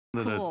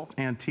At Cool.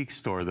 an antique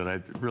store that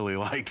I really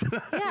liked.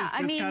 Yeah,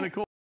 I mean, it's kind of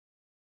cool.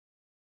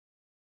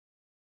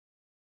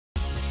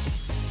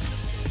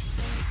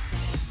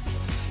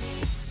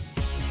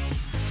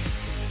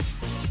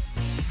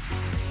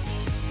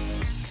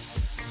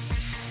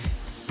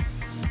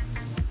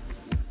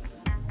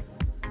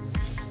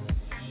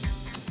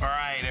 All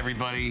right,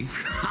 everybody.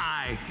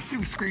 Hi.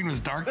 The screen was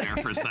dark there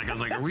for a second. I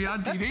was like, are we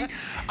on TV?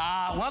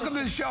 Welcome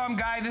to the show. I'm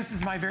Guy. This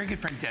is my very good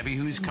friend, Debbie,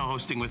 who's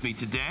co-hosting with me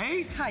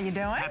today. How you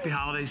doing? Happy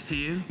holidays to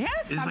you.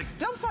 Yes, I'm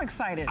still so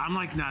excited. I'm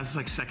like, no, this is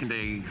like second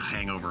day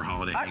hangover,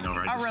 holiday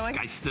hangover. Really?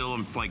 I still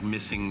am like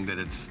missing that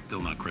it's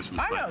still not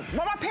Christmas. I know.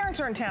 Well, my parents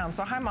are in town,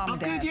 so hi, Mom and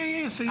Dad. Good,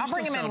 yeah. So you're I'll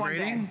bring still them in one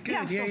celebrating? day. Good, yeah,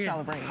 I'm still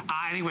celebrating.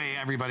 Anyway,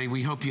 everybody,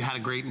 we hope you had a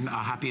great and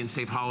happy and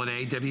safe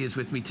holiday. Debbie is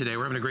with me today.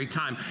 We're having a great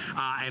time,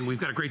 and we've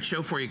got a great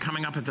show for you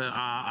coming up at the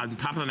on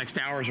top of the next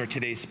hours are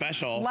today's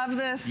special. Love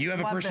this. You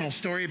have a personal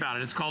story about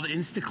it. It's called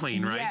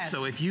InstaClean, right? Yes.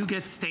 So if you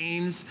get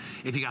stains,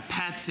 if you got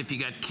pets, if you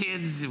got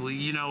kids, well,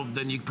 you know,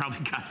 then you probably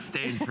got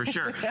stains for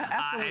sure.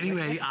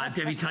 Anyway,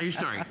 Debbie, tell your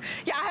story.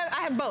 Yeah,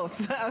 I have both,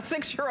 a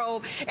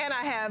 6-year-old and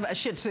I have a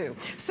Shih Tzu.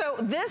 So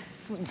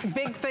this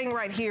big thing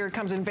right here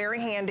comes in very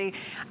handy.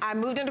 I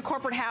moved into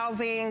corporate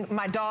housing.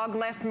 My dog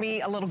left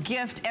me a little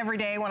gift every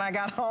day when I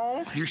got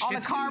home. On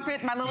the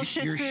carpet, my little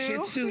Shih Tzu. Your Shih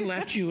Tzu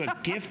left you a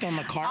gift on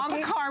the carpet? On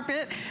the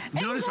carpet.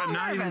 Notice I'm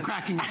not even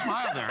cracking a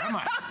smile there, am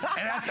I?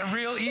 And that's a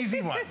real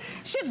easy one.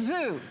 Shih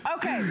Tzu.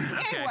 Okay.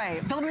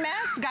 Anyway, the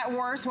mess got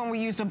worse when we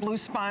used a blue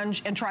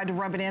sponge and tried to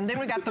rub it in. Then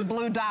we got the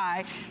blue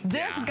dye.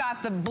 This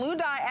got the blue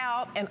dye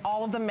out and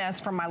all of the mess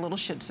from my little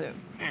Shih Tzu.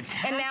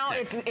 Fantastic. And now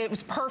it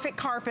was perfect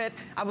carpet.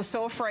 I was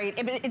so afraid.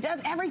 It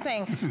does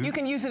everything. You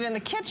can use it in the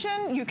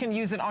kitchen. You can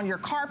use it on your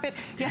carpet.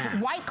 Yes,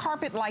 white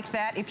carpet like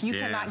that. If you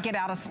cannot get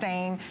out a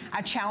stain,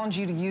 I challenge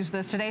you to use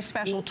this. Today's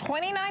special,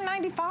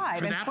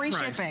 $29.95 and free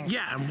shipping.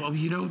 Yeah, and well,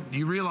 you know,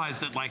 you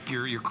realize that like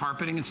your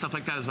carpeting and stuff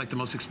like that is like the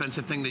most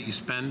expensive thing that you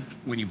spend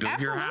when you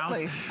build your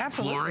house.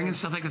 Absolutely. Flooring and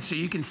stuff like that, so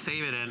you can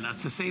save it, and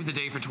to save the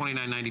day for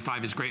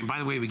 $29.95 is great. And by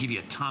the way, we give you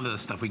a ton of the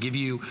stuff. We give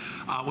you,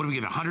 what do we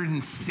give,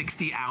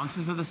 160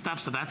 ounces of the stuff,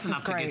 so that's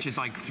enough to get you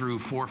like through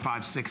 4,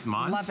 5, 6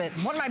 months. Love it.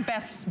 One of my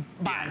best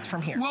buys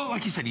from here. Well,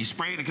 like you said, you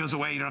spray it, it goes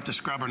away, you don't have to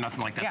scrub or nothing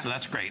like that, so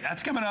that's great.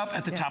 That's coming up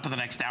at the top of the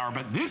next hour,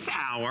 but this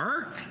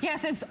hour...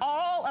 Yes, it's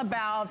all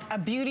about a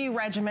beauty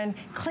regimen,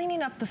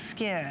 cleaning up the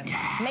skin,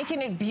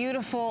 making it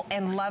beautiful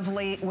and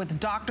lovely with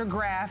Dr.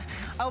 Graf.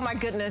 Oh my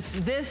goodness,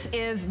 this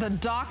is the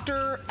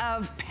doctor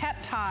of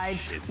peptides.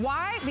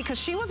 Why? Because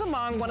she was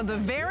among one of the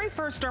very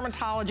first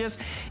dermatologists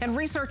and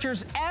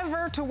researchers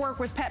ever to work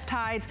with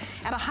peptides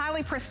at a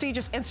highly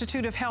prestigious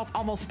Institute of Health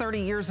almost 30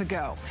 years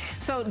ago.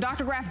 So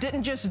Dr. Graf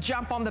didn't just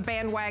jump on the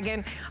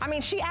bandwagon. I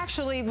mean, she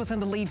actually was in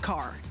the lead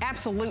car.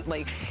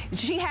 Absolutely.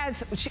 She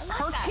has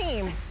her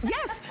team.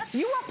 Yes,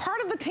 you are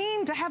part of the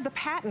team to have the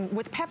patent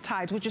with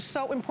peptides, which is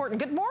so important.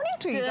 Good morning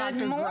to you, Dr. Graf.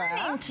 Good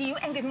morning to you,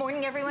 and good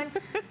morning, everyone.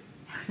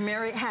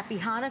 Happy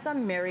Hanukkah,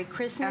 Merry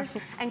Christmas,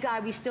 and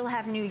Guy, we still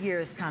have New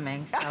Year's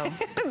coming, so.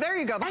 There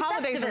you go, the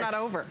holidays are not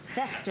over.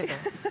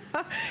 Festivus.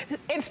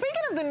 And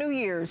speaking of the New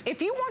Year's,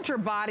 if you want your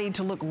body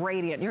to look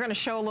radiant, you're gonna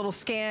show a little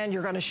skin,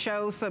 you're gonna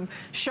show some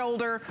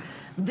shoulder,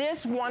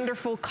 this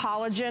wonderful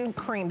collagen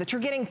cream that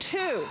you're getting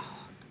two,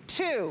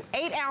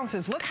 8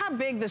 ounces. Look how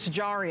big this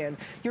jar is.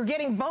 You're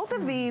getting both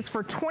of these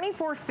for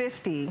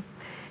 $24.50.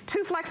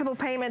 2 flexible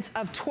payments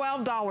of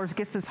 $12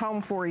 gets this home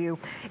for you.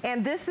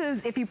 And this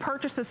is, if you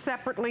purchase this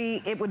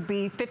separately, it would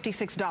be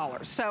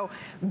 $56. So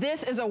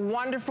this is a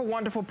wonderful,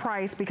 wonderful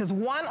price because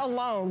one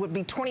alone would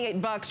be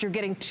 28 bucks. You're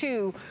getting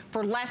 2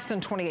 for less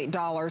than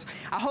 $28.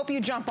 I hope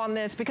you jump on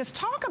this because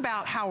talk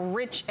about how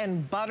rich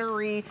and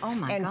buttery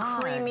and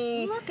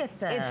creamy. Look at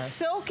this. It's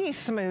silky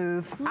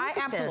smooth. I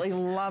absolutely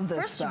love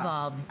this First stuff. of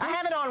all, I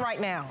have it on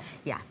right now.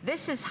 Yeah,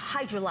 this is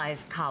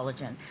hydrolyzed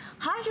collagen.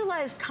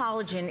 Hydrolyzed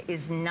collagen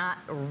is not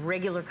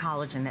regular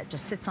collagen that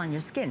just sits on your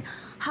skin.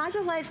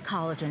 Hydrolyzed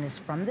collagen is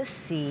from the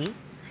sea.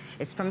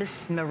 It's from a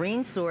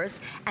marine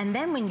source. And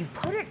then when you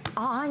put it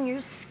on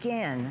your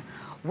skin,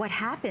 what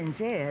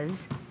happens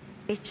is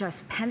it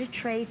just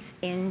penetrates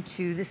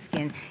into the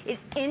skin. It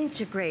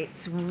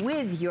integrates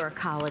with your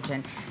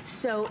collagen.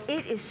 So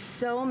it is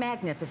so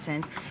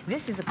magnificent.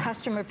 This is a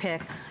customer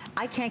pick.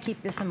 I can't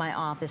keep this in my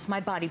office. My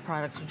body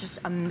products are just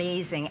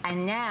amazing.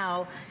 And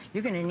now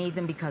you're gonna need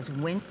them because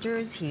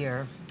winter's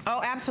here.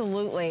 Oh,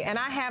 absolutely. And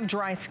I have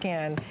dry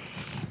skin.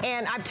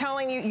 And I'm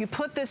telling you, you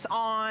put this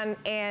on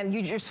and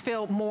you just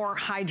feel more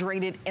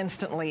hydrated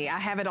instantly. I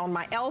have it on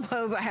my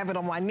elbows, I have it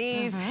on my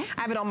knees,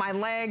 I have it on my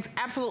legs,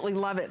 absolutely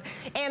love it.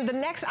 And the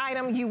next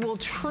item you will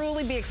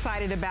truly be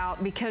excited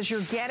about because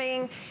you're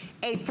getting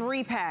a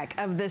 3-pack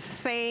of this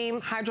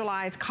same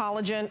hydrolyzed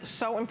collagen,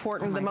 so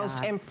important, the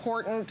most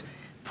important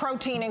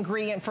protein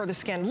ingredient for the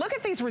skin. Look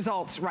at these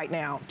results right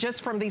now,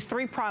 just from these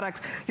 3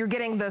 products. You're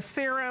getting the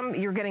serum,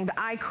 you're getting the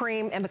eye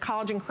cream, and the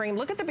collagen cream.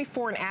 Look at the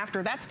before and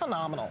after, that's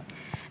phenomenal.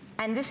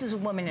 And this is a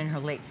woman in her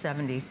late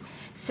 70s.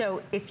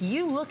 So if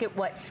you look at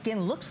what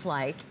skin looks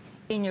like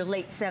in your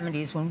late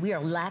 70s when we are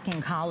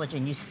lacking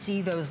collagen. You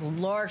see those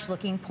large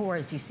looking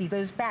pores, you see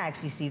those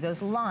bags, you see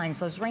those lines,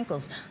 those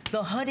wrinkles,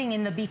 the hooding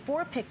in the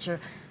before picture,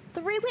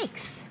 3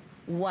 weeks.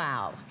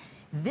 Wow.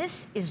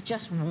 This is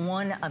just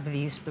one of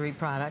these 3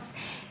 products.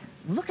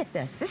 Look at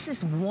this. This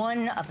is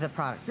one of the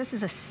products. This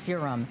is a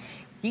serum.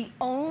 The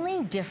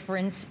only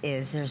difference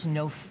is there's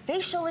no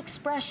facial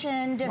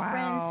expression difference.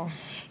 Wow.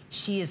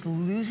 She is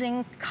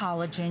losing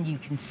collagen. You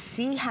can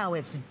see how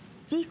it's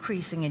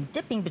decreasing and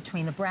dipping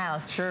between the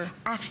brows. Sure.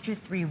 After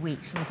 3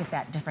 weeks. Look at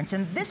that difference.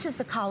 And this is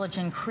the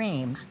collagen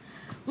cream.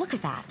 Look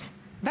at that.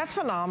 That's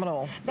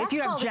phenomenal. That's if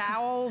you have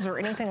jowls or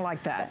anything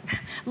like that.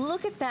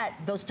 Look at that,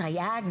 those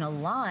diagonal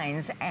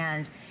lines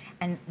and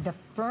the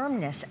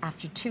firmness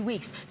after 2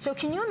 weeks. So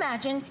can you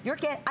imagine,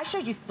 I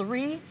showed you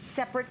 3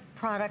 separate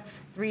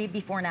products, 3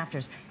 before and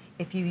afters.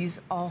 If you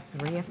use all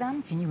 3 of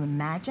them, can you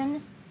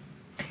imagine?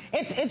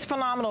 It's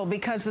phenomenal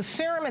because the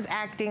serum is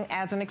acting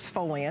as an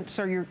exfoliant.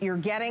 So you're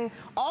getting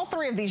all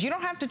 3 of these. You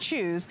don't have to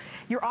choose.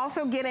 You're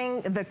also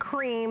getting the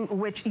cream,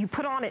 which you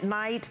put on at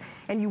night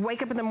and you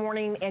wake up in the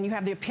morning and you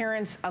have the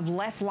appearance of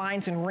less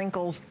lines and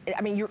wrinkles.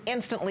 I mean, you're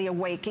instantly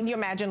awake. Can you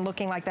imagine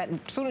looking like that as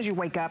soon as you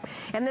wake up?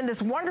 And then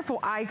this wonderful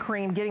eye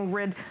cream giving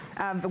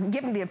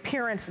the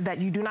appearance that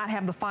you do not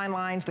have the fine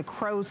lines, the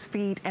crow's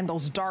feet, and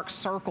those dark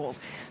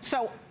circles.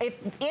 So if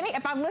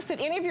I've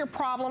listed any of your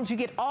problems, you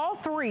get all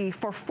 3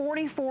 for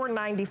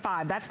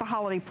 $44.95. That's the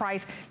holiday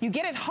price. You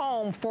get it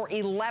home for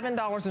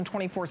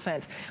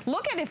 $11.24.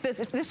 Look at if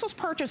this was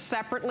purchased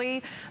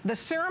separately, the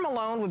serum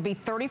alone would be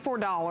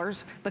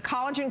 $34, the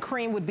collagen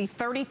cream would be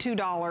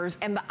 $32,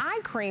 and the eye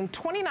cream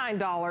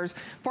 $29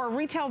 for a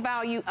retail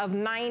value of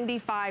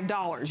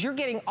 $95. You're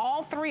getting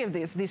all 3 of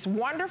this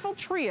wonderful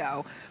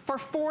trio for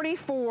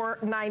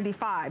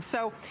 $44.95.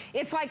 So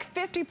it's like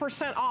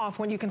 50% off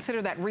when you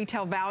consider that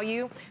retail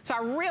value. So I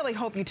really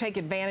hope you take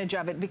advantage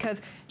of it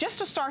because just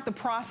to start the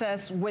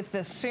process with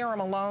the serum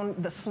alone,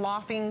 the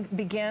sloughing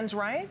begins,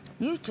 right?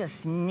 You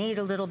just need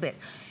a little bit.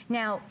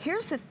 Now,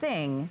 here's the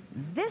thing.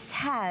 This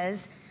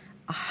has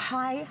a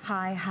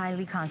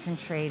highly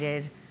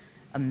concentrated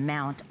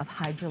amount of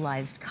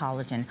hydrolyzed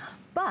collagen,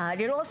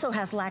 but it also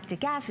has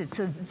lactic acid,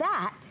 so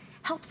that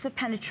helps the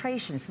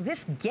penetration. So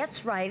this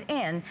gets right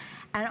in,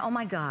 and oh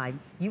my God,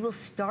 you will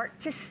start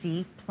to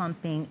see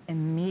plumping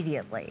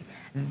immediately.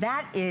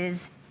 That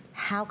is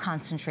how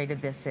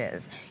concentrated this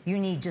is. You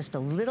need just a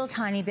little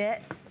tiny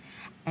bit,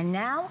 and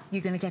now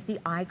you're gonna get the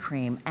eye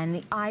cream. And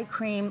the eye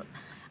cream,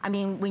 I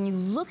mean, when you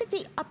look at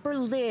the upper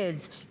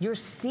lids, you're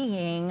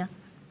seeing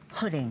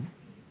hooding.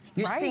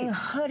 You're seeing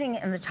hooding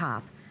in the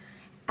top.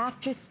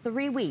 After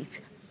 3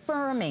 weeks,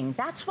 firming.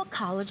 That's what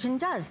collagen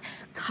does.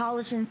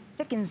 Collagen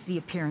thickens the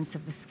appearance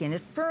of the skin.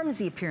 It firms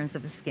the appearance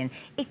of the skin.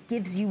 It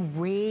gives you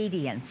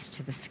radiance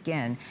to the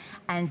skin.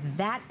 And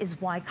that is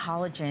why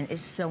collagen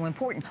is so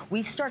important.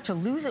 We start to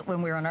lose it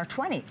when we're in our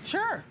 20s.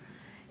 Sure.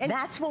 And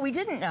that's what we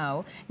didn't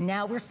know.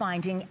 Now we're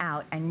finding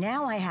out. And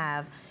now I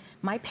have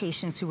my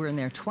patients who are in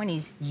their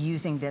 20s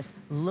using this.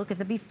 Look at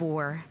the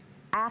before.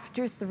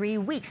 After 3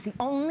 weeks, the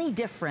only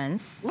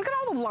difference. Look at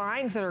all the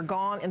lines that are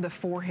gone in the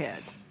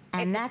forehead.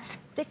 And that's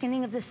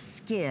thickening of the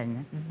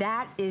skin.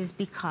 That is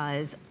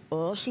because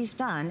all she's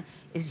done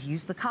is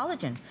use the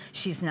collagen.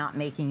 She's not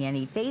making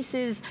any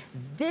faces.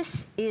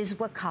 This is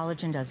what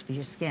collagen does for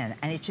your skin,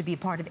 and it should be a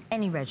part of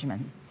any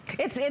regimen.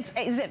 Is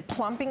it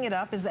plumping it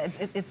up? It's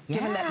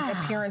giving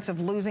that appearance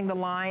of losing the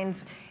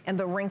lines and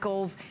the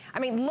wrinkles. I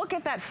mean, look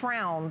at that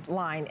frown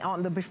line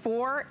on the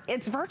before.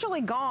 It's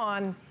virtually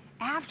gone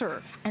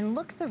after. And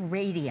look at the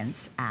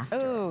radiance after.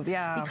 Oh,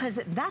 yeah.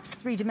 Because that's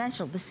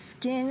 3-dimensional. The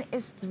skin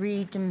is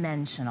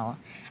 3-dimensional.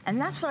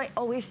 And that's what I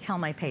always tell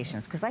my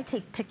patients, because I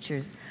take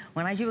pictures.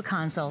 When I do a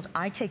consult,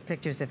 I take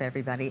pictures of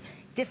everybody,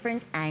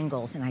 different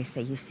angles, and I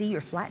say, you see,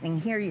 you're flattening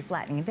here, you're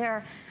flattening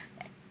there.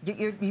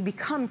 You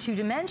become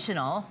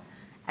 2-dimensional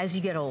as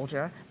you get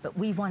older, but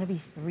we want to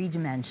be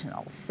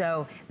 3-dimensional.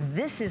 So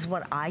this is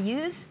what I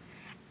use.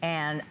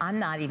 And I'm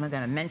not even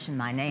going to mention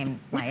my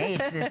age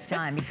this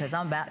time because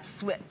I'm about to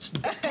switch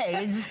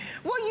decades.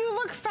 Well, you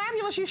look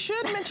fabulous. You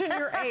should mention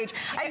your age.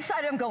 I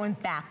decided I'm going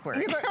backward.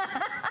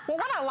 Well,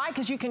 what I like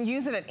is you can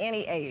use it at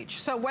any age.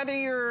 So whether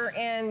you're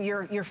in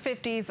your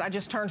 50s, I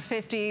just turned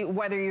 50,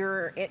 whether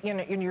you're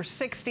in your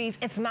 60s,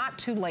 it's not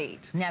too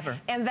late. Never.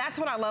 And that's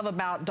what I love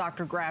about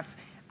Dr. Graf's.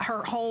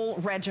 Her whole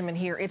regimen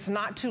here. It's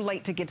not too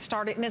late to get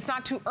started, and it's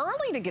not too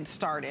early to get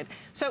started.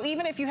 So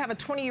even if you have a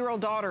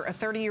 20-year-old daughter, a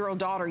 30-year-old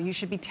daughter, you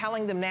should be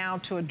telling them now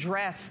to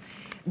address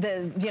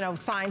the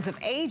signs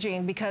of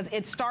aging because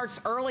it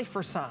starts early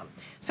for some.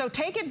 So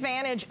take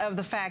advantage of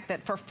the fact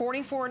that for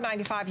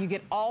 $44.95 you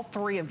get all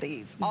 3 of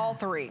these, all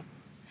 3.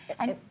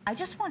 And I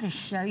just want to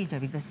show you,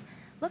 Debbie, this.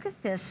 Look at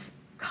this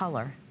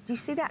color. Do you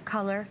see that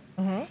color?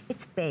 Mm-hmm.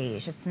 It's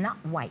beige. It's not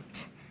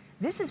white.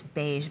 This is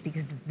beige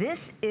because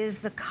this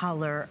is the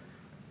color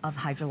of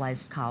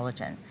hydrolyzed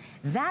collagen.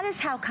 That is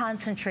how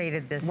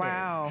concentrated this is.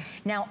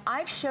 Now,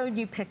 I've showed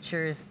you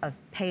pictures of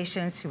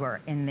patients who are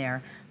in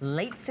their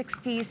late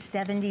 60s,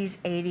 70s,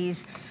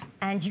 80s,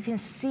 and you can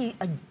see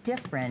a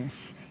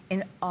difference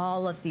in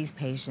all of these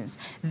patients.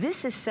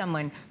 This is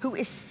someone who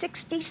is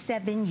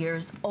 67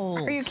 years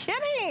old. Are you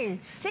kidding?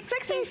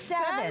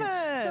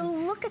 67. So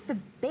look at the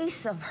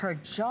base of her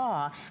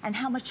jaw and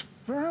how much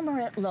firmer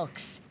it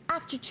looks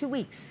after 2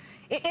 weeks.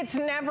 It's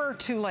never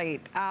too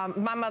late.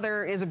 My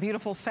mother is a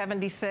beautiful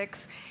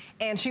 76.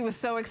 And she was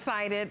so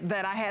excited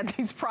that I had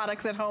these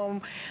products at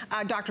home.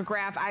 Dr.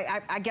 Graf,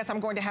 I guess I'm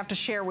going to have to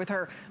share with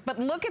her. But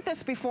look at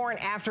this before and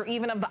after,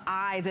 even of the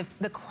eyes. If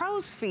the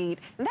crow's feet,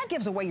 and that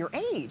gives away your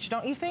age,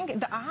 don't you think?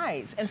 The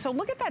eyes. And so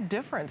look at that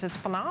difference. It's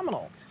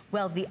phenomenal.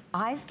 Well, the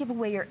eyes give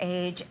away your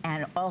age,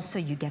 and also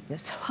you get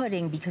this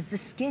hooding because the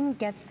skin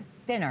gets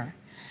thinner.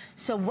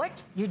 So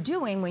what you're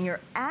doing when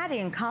you're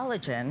adding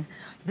collagen,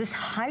 this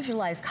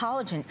hydrolyzed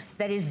collagen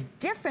that is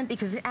different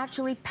because it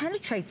actually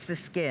penetrates the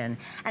skin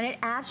and it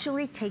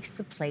actually takes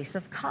the place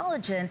of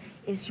collagen,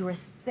 is you're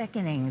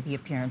thickening the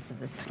appearance of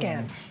the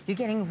skin. You're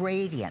getting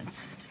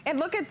radiance. And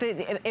look at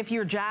if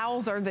your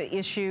jowls are the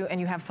issue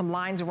and you have some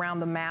lines around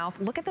the mouth,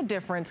 look at the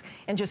difference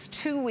in just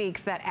 2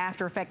 weeks, that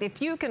after effect.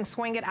 If you can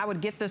swing it, I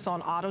would get this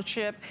on auto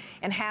ship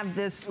and have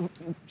this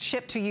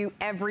shipped to you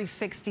every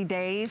 60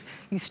 days.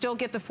 You still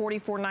get the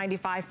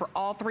 $44.95 for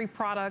all 3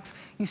 products.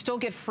 You still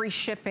get free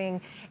shipping,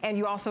 and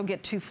you also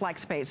get 2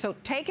 flex pays. So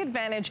take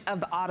advantage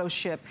of the auto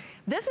ship.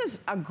 This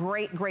is a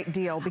great, great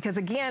deal because,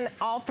 again,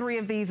 all 3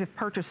 of these, if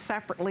purchased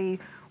separately,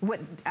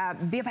 would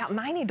be about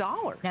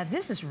 $90. Now,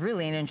 this is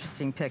really an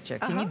interesting picture.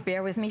 Can you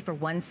bear with me for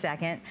 1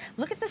 second?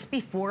 Look at this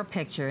before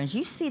picture, and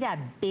you see that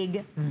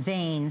big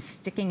vein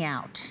sticking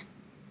out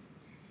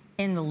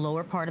in the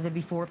lower part of the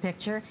before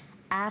picture.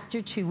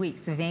 After 2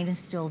 weeks, the vein is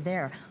still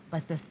there,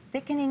 but the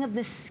thickening of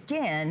the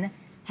skin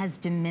has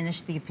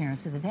diminished the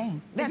appearance of the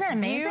vein. Isn't that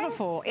amazing?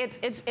 Beautiful.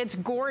 It's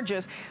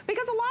gorgeous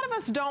because a lot of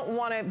us don't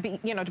want to be,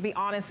 you know, to be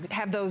honest,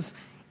 have those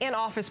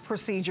in-office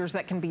procedures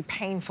that can be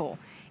painful.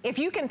 If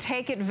you can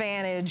take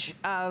advantage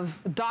of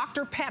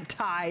Dr.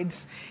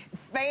 Peptide's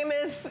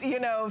famous, you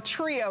know,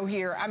 trio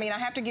here, I mean, I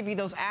have to give you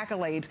those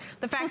accolades.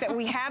 The fact that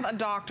we have a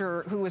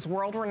doctor who is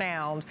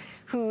world-renowned,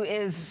 who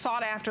is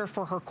sought after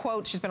for her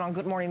quotes. She's been on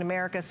Good Morning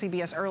America,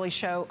 CBS Early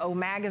Show, O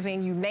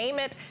Magazine, you name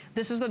it.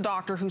 This is the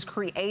doctor who's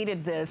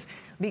created this.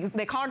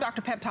 They call her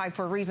Dr. Peptide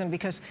for a reason,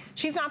 because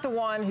she's not the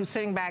one who's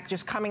sitting back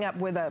just coming up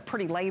with a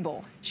pretty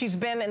label. She's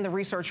been in the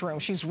research room.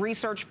 She's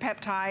researched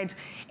peptides,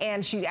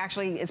 and she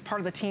actually is part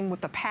of the team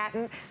with the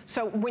patent.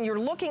 So when you're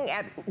looking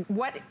at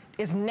what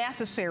is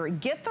necessary,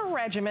 get the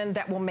regimen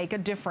that will make a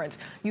difference.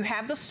 You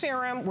have the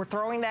serum, we're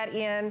throwing that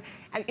in.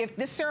 If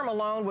this serum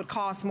alone would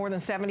cost more than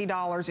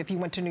 $70 if you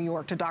went to New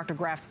York to Dr.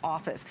 Graf's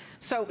office.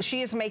 So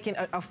she is making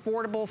it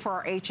affordable for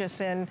our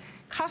HSN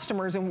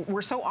customers, and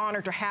we're so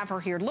honored to have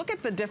her here. Look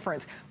at the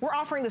difference. We're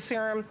offering the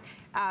serum,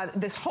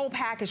 this whole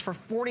package for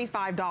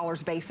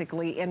 $45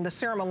 basically, and the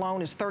serum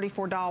alone is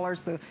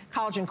 $34. The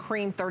collagen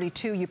cream,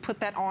 $32. You put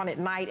that on at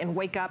night and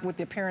wake up with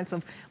the appearance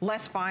of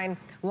less fine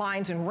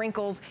lines and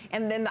wrinkles.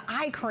 And then the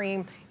eye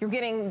cream, you're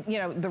getting, you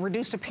know, the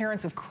reduced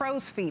appearance of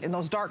crow's feet and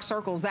those dark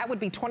circles. That would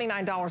be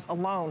 $29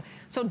 alone.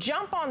 So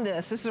jump on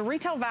this. This is a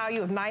retail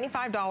value of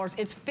 $95.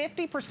 It's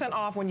 50%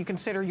 off when you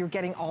consider you're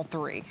getting all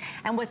 3.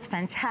 And what's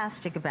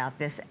fantastic about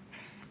this,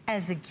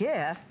 as a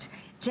gift,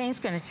 Jane's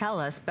going to tell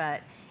us,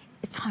 but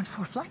it's on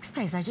 4 flex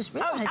pays. I just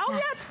realized Oh, yeah,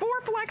 it's 4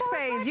 flex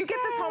pays. You get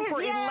this home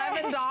for Yay.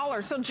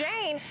 $11. So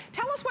Jane,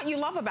 tell us what you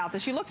love about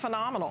this. You look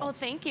phenomenal. Oh,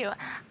 thank you.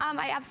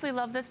 I absolutely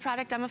love this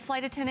product. I'm a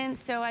flight attendant,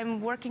 so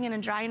I'm working in a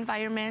dry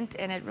environment,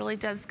 and it really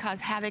does cause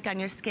havoc on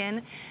your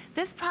skin.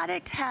 This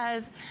product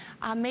has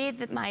made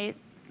that my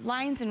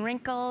lines and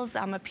wrinkles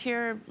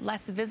appear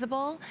less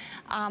visible.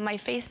 My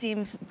face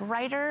seems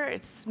brighter,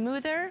 it's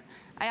smoother.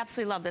 I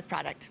absolutely love this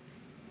product.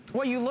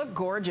 Well, you look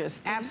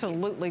gorgeous.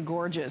 Absolutely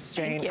gorgeous,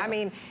 Jane. Thank you. I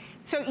mean,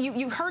 so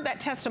you heard that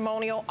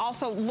testimonial.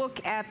 Also,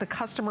 look at the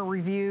customer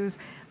reviews.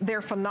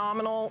 They're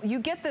phenomenal. You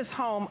get this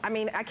home, I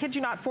mean, I kid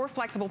you not, 4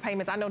 flexible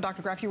payments. I know,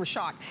 Dr. Graf, you were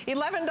shocked.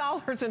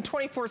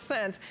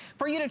 $11.24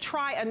 for you to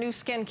try a new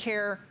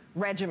skincare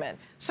regimen.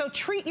 So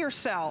treat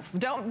yourself.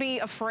 Don't be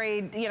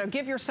afraid, you know,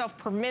 give yourself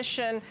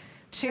permission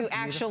to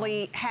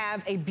actually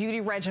have a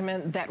beauty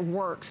regimen that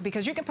works,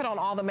 because you can put on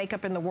all the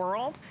makeup in the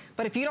world,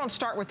 but if you don't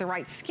start with the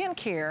right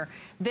skincare,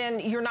 then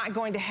you're not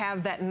going to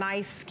have that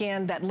nice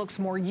skin that looks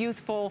more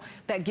youthful,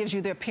 that gives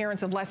you the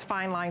appearance of less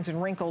fine lines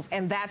and wrinkles,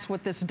 and that's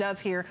what this does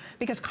here,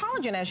 because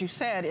collagen, as you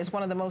said, is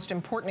one of the most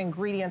important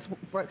ingredients,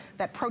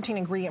 that protein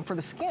ingredient for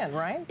the skin,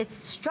 right? It's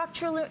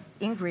structural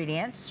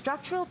ingredient,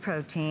 structural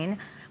protein.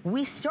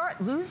 We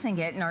start losing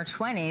it in our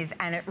 20s,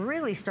 and it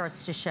really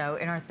starts to show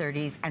in our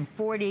 30s and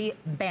 40,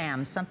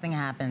 bam, something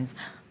happens.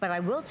 But I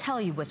will tell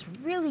you what's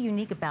really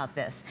unique about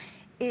this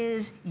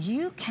is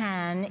you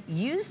can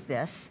use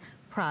this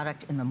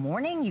product in the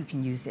morning, you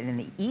can use it in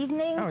the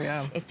evening. Oh,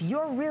 yeah. If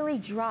you're really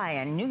dry,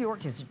 and New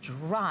York is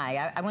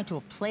dry, I went to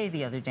a play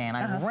the other day and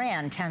I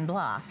ran 10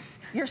 blocks.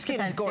 Your skin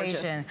is gorgeous.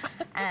 Station,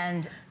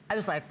 and I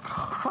was like,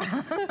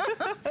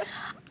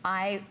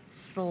 I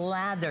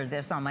slathered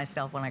this on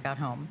myself when I got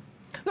home.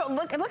 No,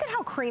 look at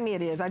how creamy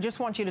it is. I just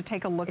want you to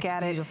take a look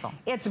at it. It's beautiful.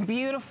 It's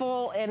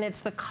beautiful, and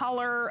it's the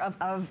color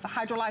of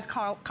hydrolyzed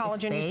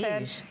collagen, you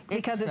said,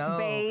 because it's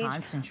beige.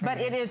 Concentrated. But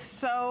it is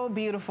so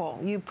beautiful.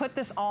 You put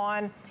this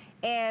on,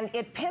 and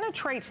it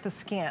penetrates the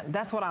skin.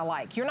 That's what I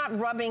like. You're not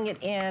rubbing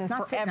it in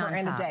forever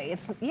and a day.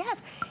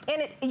 Yes,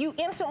 and you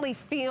instantly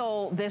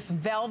feel this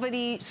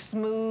velvety,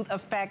 smooth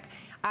effect.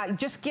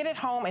 Just get it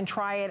home and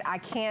try it.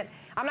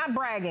 I'm not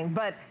bragging,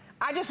 but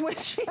I just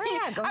wish,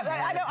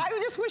 I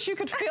just wish you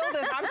could feel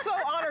this. I'm so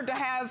honored to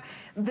have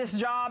this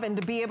job and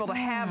to be able to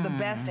have the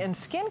best in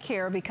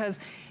skincare, because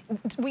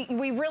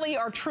we really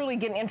are truly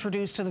getting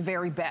introduced to the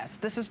very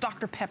best. This is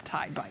Dr.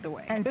 Peptide, by the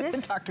way. And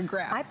this, Dr.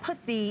 Graf. I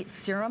put the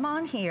serum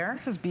on here.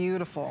 This is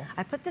beautiful.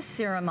 I put the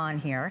serum on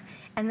here,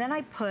 and then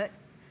I put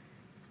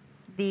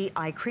the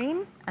eye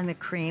cream and the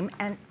cream,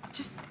 and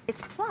just,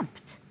 it's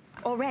plumped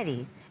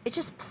already. It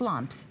just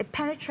plumps. It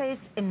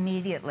penetrates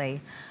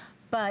immediately.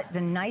 But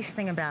the nice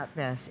thing about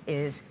this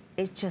is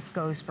it just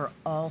goes for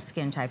all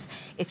skin types.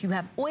 If you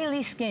have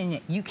oily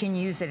skin, you can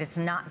use it. It's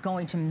not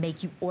going to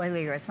make you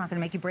oilier. It's not going to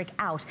make you break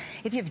out.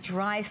 If you have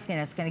dry skin,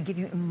 it's going to give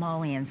you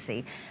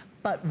emolliency.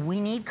 But we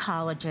need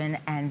collagen,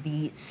 and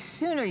the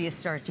sooner you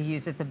start to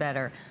use it, the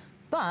better.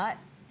 But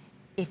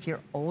if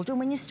you're older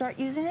when you start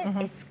using it,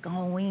 it's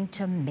going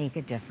to make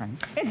a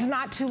difference. It's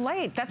not too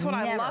late. That's what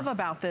I love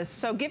about this.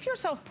 So give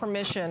yourself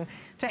permission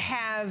to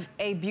have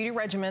a beauty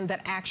regimen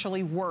that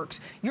actually works.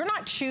 You're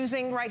not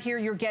choosing right here,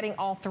 you're getting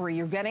all three.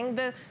 You're getting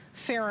the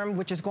serum,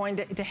 which is going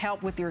to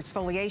help with your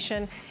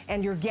exfoliation,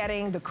 and you're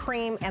getting the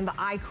cream and the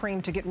eye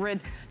cream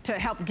to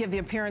help give the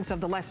appearance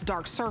of the less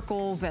dark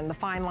circles and the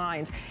fine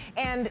lines.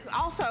 And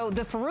also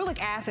the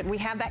ferulic acid, we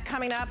have that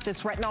coming up,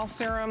 this retinol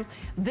serum.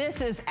 This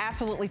is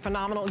absolutely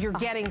phenomenal. You're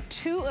getting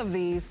 2 of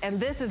these, and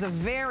this is a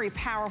very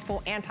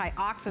powerful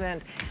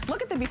antioxidant.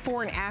 Look at the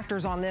before and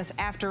afters on this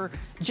after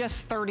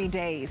just 30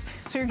 days.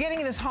 So you're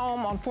getting this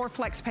home on 4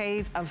 flex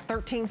pays of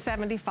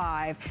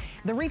 $13.75.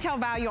 The retail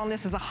value on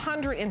this is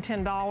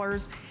 $110.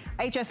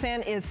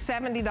 HSN is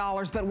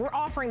 $70, but we're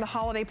offering the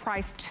holiday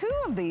price 2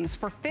 of these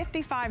for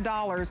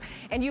 $55,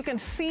 and you can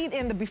see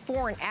in the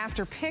before and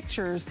after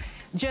pictures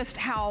just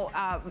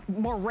how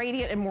more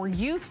radiant and more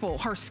youthful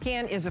her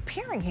skin is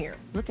appearing here.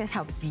 Look at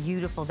how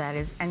beautiful that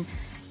is, and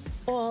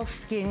all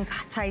skin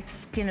types,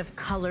 skin of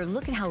color.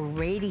 Look at how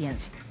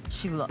radiant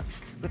she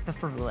looks with the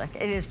ferulic.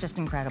 It is just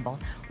incredible.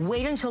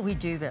 Wait until we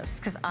do this,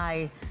 because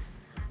I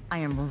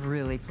am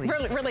really pleased.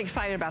 Really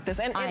excited about this.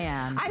 And I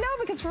am. I know,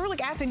 because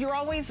ferulic acid, you're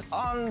always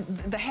on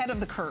the head of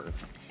the curve.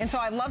 And so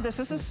I love this.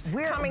 This is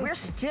we're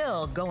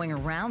still going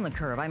around the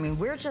curve. I mean,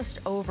 we're just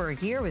over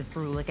here with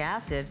ferulic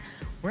acid.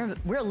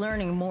 We're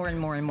learning more and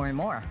more and more and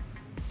more.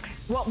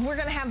 Well, we're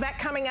gonna have that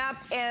coming up.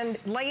 And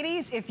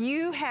ladies, if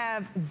you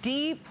have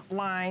deep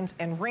lines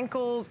and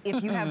wrinkles,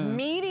 if you have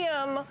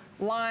medium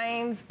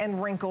lines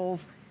and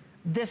wrinkles,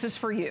 this is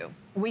for you.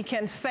 We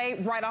can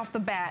say right off the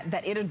bat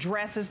that it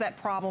addresses that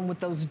problem with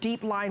those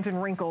deep lines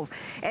and wrinkles.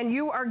 And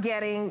you are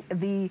getting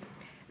the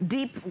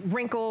deep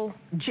wrinkle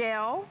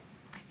gel,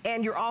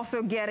 and you're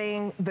also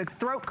getting the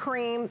throat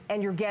cream,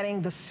 and you're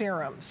getting the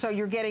serum. So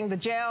you're getting the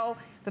gel,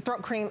 the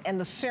throat cream, and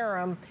the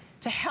serum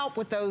to help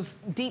with those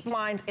deep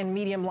lines and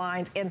medium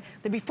lines. And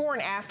the before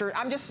and after,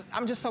 I'm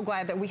just so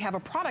glad that we have a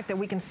product that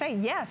we can say,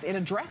 yes, it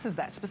addresses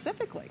that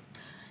specifically.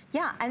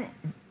 Yeah, and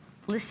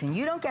listen,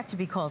 you don't get to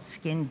be called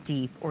Skin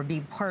Deep or be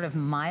part of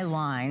my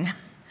line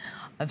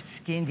of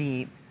Skin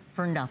Deep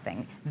for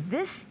nothing.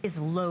 This is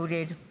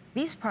loaded,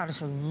 these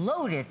products are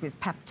loaded with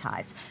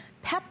peptides.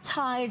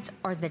 Peptides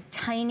are the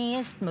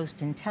tiniest,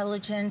 most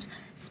intelligent,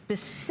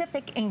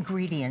 specific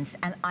ingredients,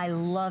 and I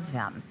love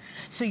them.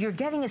 So you're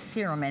getting a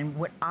serum, and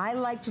what I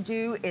like to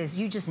do is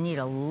you just need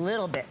a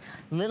little bit.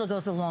 Little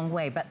goes a long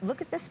way, but look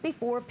at this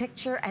before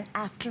picture and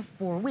after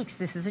 4 weeks.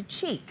 This is a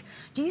cheek.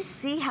 Do you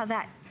see how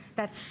that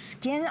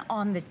skin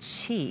on the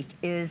cheek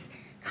is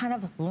kind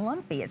of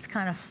lumpy? It's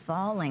kind of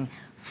falling.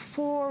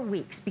 4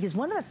 weeks, because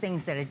one of the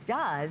things that it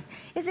does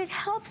is it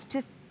helps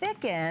to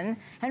thicken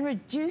and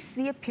reduce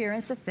the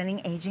appearance of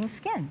thinning, aging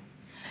skin.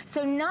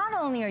 So not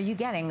only are you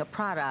getting a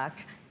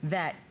product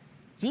that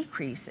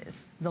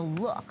decreases the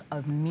look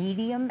of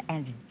medium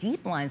and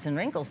deep lines and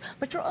wrinkles,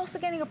 but you're also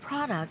getting a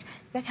product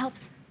that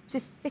helps to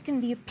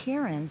thicken the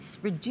appearance,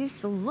 reduce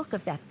the look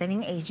of that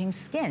thinning, aging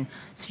skin.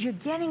 So you're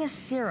getting a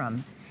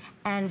serum.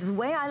 And the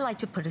way I like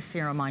to put a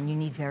serum on, you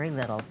need very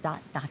little.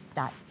 Dot, dot,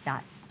 dot,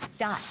 dot,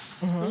 dot.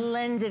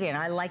 Blend it in.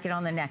 I like it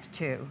on the neck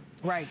too.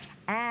 Right.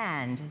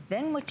 And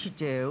then what you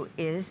do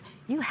is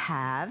you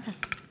have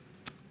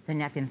the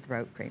neck and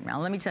throat cream. Now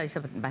let me tell you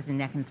something about the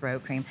neck and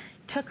throat cream.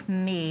 It took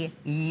me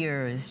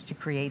years to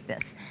create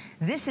this.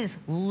 This is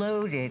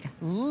loaded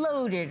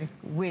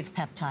with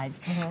peptides.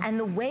 And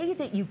the way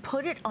that you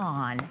put it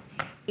on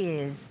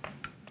is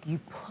you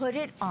put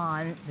it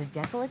on the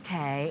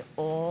décolleté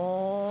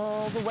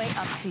all the way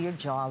up to your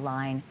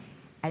jawline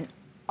and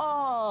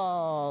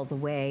all the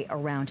way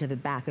around to the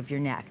back of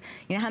your neck.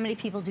 You know how many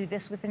people do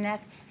this with the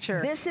neck?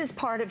 Sure. This is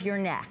part of your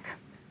neck.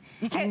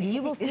 and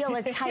you will feel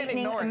a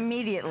tightening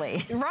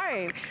immediately.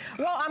 Right.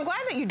 Well, I'm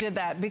glad that you did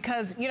that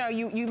because, you know,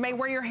 you may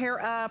wear your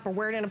hair up or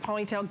wear it in a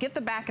ponytail, get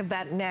the back of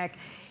that neck,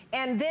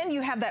 and then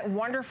you have that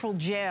wonderful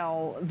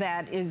gel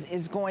that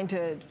is going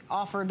to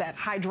offer that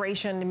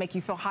hydration to make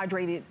you feel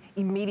hydrated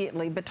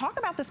immediately. But talk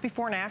about this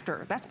before and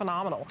after. That's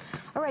phenomenal.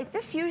 All right,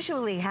 this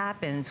usually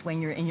happens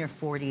when you're in your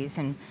 40s,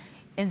 and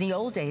in the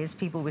old days,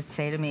 people would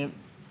say to me,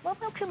 well,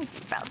 what can we do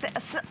about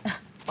this?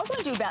 What can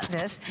we do about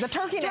this? The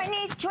turkey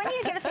neck. Do I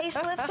need to get a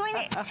facelift? Do I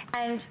need?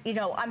 And, you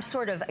know, I'm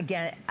sort of,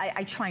 again,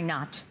 I try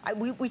not.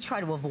 We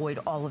try to avoid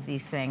all of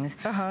these things.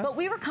 But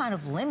we were kind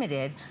of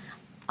limited.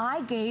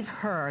 I gave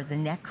her the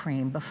neck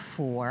cream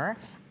before.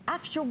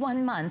 After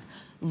 1 month,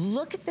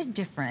 look at the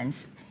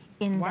difference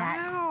in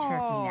that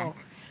turkey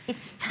neck.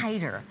 It's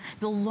tighter.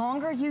 The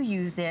longer you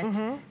use it,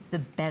 the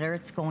better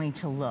it's going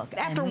to look.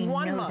 After and we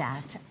 1 know month.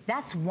 that.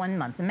 That's 1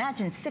 month.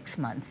 Imagine 6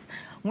 months.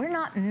 We're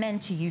not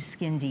meant to use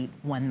Skin Deep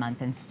 1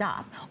 month and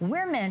stop.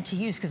 We're meant to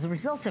use, because the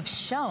results have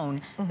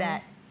shown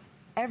that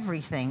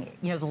everything,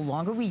 you know, the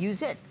longer we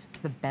use it,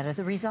 the better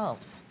the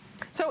results.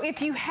 So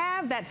if you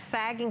have that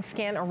sagging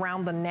skin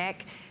around the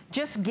neck,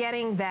 just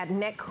getting that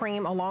neck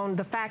cream alone,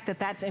 the fact that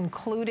that's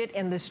included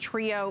in this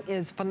trio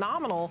is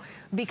phenomenal,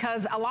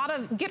 because a lot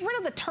of, get rid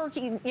of the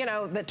turkey, you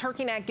know, the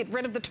turkey neck, get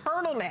rid of the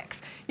turtlenecks.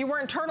 You're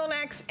wearing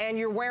turtlenecks and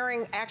you're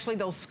wearing actually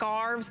those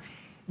scarves.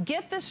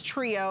 Get this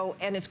trio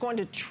and it's going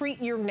to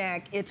treat your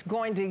neck. It's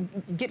going to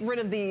get rid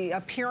of the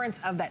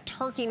appearance of that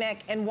turkey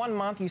neck. In 1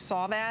 month, you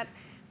saw that.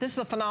 This is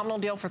a phenomenal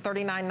deal for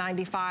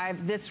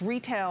 $39.95. This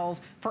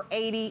retails for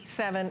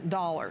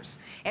 $87.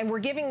 And we're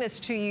giving this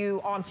to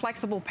you on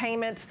flexible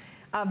payments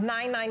of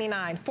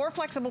 $9.99. 4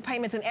 flexible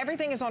payments, and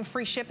everything is on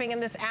free shipping in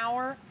this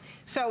hour.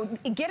 So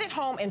get it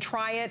home and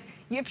try it.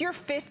 If you're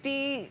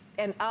 50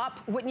 and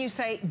up, wouldn't you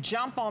say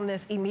jump on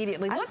this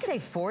immediately? I would say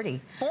 40.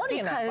 40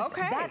 and up, because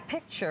okay. that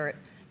picture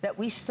that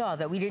we saw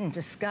that we didn't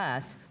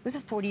discuss was a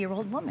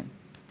 40-year-old woman.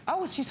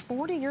 Oh, she's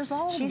 40 years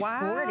old? She's wow.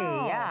 40,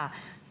 yeah.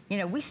 You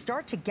know, we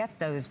start to get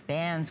those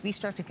bands, we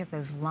start to get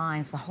those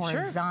lines, the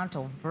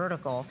horizontal,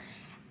 vertical.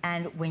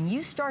 And when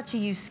you start to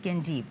use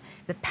Skin Deep,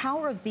 the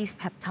power of these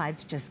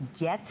peptides just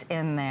gets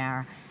in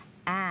there,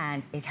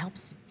 and it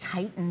helps to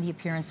tighten the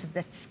appearance of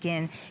that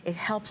skin. It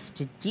helps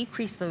to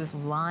decrease those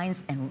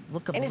lines and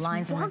look of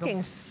lines and wrinkles. And it's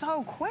working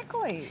so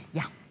quickly.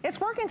 Yeah. It's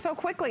working so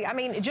quickly. I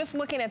mean, just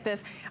looking at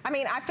this, I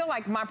mean, I feel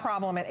like my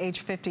problem at age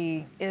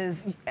 50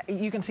 is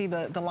you can see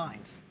the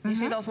lines. You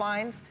see those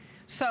lines?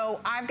 So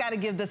I've got to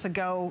give this a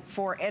go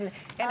for, and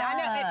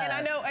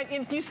I know, I'm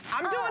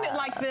doing it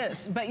like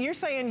this, but you're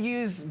saying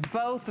use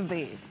both of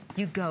these.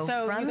 You go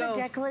from the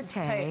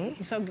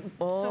décolleté, so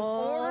all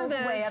order the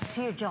this. way up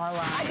to your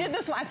jawline. I did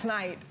this last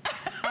night.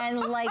 And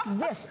like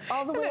this,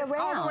 all the way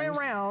around. All the way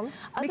around.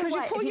 Because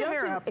you pull your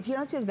hair up. If you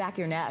don't do the back of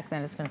your neck,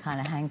 then it's going to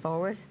kind of hang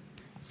forward.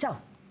 So.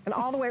 And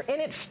all the way,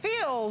 and it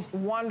feels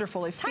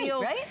wonderful. It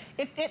feels, right?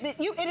 It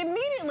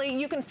immediately,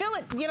 you can feel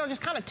it, you know,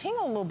 just kind of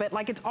tingle a little bit,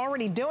 like it's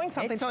already doing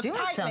something. It's so it's doing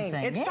tightening.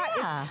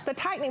 something. The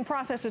tightening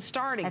process is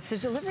starting. That's the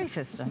delivery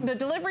system. The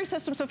delivery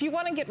system. So if you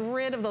want to get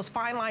rid of those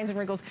fine lines and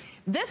wrinkles,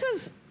 this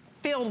is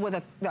filled with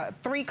a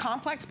 3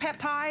 complex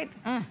peptide.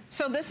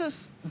 So this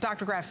is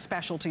Dr. Graf's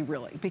specialty,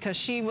 really, because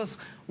she was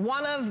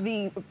one of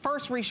the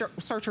first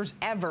researchers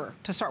ever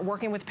to start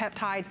working with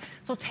peptides.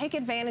 So take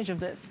advantage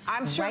of this.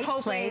 I'm sure right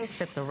place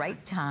at the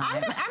right time.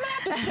 I'm gonna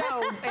have to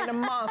show in a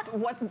month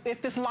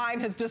if this line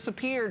has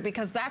disappeared,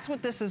 because that's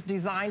what this is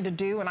designed to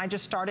do. And I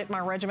just started my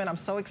regimen. I'm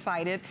so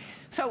excited.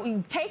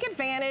 So take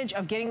advantage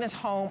of getting this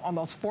home on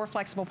those 4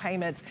 flexible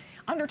payments.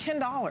 Under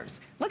 $10.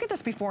 Look at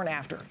this before and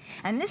after.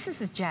 And this is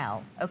the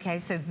gel, okay?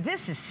 So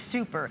this is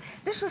super.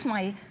 This was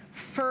my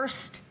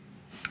first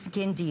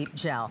Skin Deep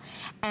gel.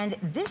 And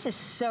this is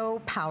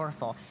so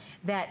powerful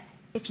that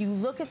if you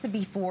look at the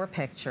before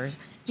pictures,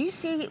 do you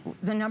see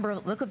the number,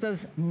 look at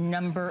those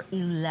number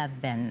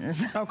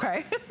 11s.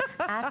 Okay.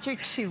 After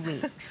 2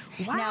 weeks.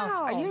 Wow.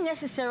 Now, are you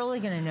necessarily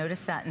gonna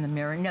notice that in the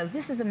mirror? No,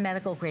 this is a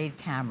medical grade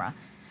camera.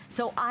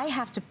 So I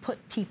have to put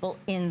people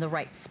in the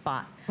right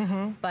spot.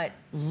 But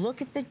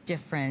look at the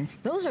difference.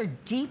 Those are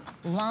deep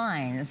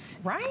lines.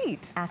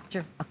 Right.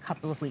 After a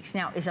couple of weeks.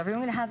 Now, is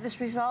everyone gonna have this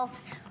result?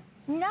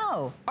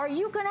 No. Are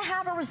you gonna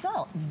have a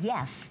result?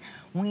 Yes.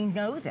 We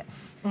know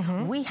this.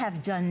 We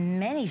have done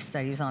many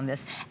studies on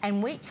this.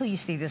 And wait till you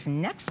see this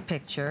next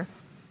picture,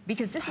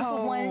 because this is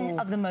one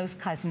of the most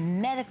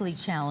cosmetically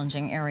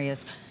challenging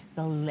areas.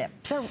 The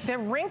lips. They're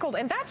wrinkled,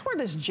 and that's where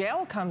this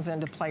gel comes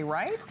into play,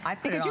 right? I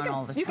put it on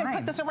all the time. You can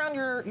put this around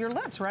your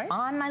lips, right?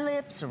 On my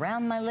lips,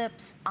 around my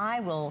lips.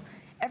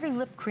 Every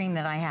lip cream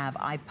that I have,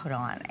 I put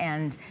on.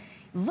 And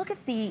look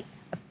at the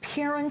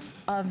appearance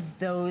of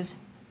those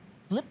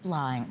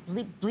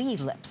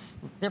bleed lips.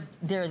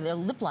 They're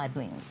lip line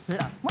bleeds.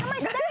 What am I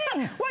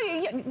saying? Well,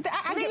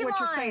 I get what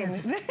you're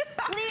saying.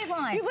 Bleed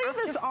lines. You leave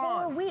this on. 4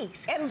 on.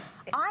 weeks. And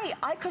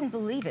I couldn't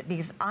believe it,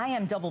 because I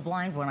am double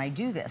blind when I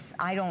do this.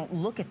 I don't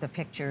look at the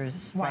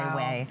pictures right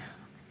away.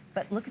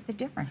 But look at the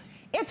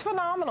difference. It's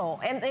phenomenal.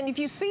 And if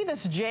you see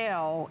this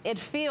gel, it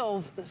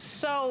feels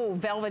so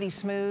velvety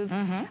smooth.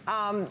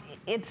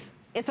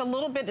 It's a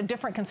little bit a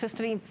different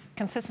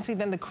consistency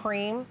than the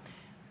cream.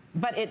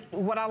 But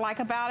what I like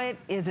about it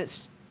is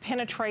it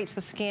penetrates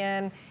the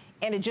skin,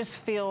 and it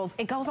just feels,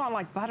 it goes on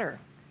like butter.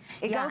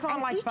 It goes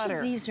on like butter. Each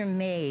of these are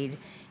made,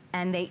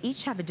 and they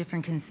each have a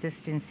different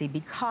consistency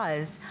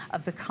because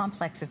of the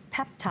complex of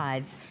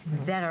peptides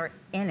that are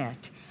in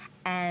it.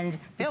 And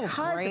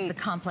because of the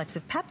complex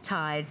of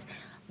peptides,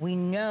 we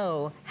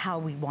know how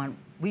we want,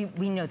 we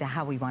know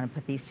how we want to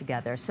put these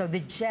together. So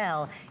the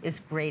gel is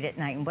great at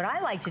night. And what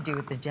I like to do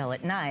with the gel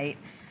at night,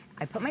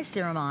 I put my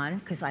serum on,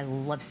 because I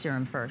love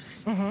serum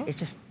first. It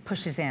just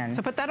pushes in.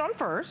 So put that on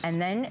first. And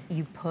then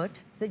you put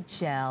the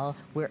gel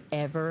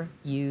wherever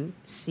you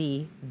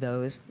see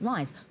those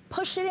lines.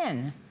 Push it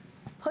in.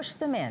 Push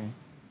them in.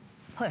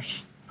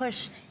 Push,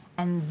 push.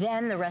 And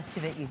then the rest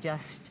of it you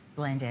just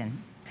blend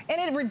in. And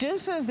it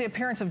reduces the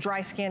appearance of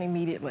dry skin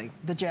immediately,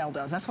 the gel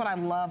does. That's what I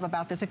love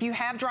about this. If you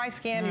have dry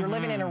skin, you're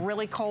living in a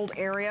really cold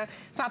area,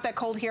 it's not that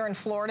cold here in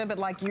Florida, but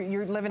like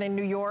you're living in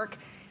New York,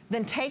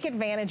 then take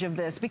advantage of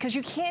this, because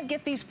you can't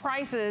get these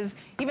prices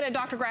even at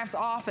Dr. Graf's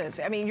office.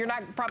 I mean, you're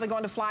not probably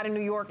going to fly to New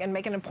York and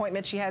make an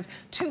appointment. She has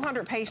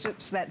 200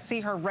 patients that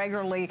see her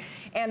regularly,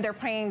 and they're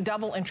paying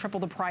double and triple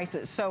the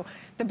prices. So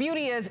the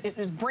beauty is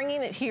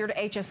bringing it here to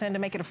HSN to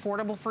make it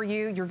affordable for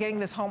you. You're getting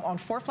this home on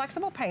 4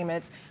 flexible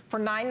payments for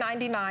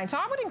 $9.99. So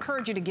I would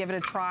encourage you to give it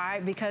a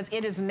try, because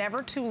it is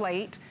never too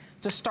late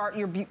to start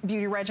your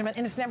beauty regimen,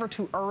 and it's never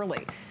too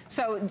early.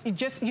 So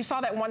you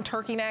saw that one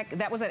turkey neck,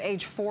 that was at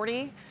age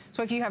 40.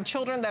 So if you have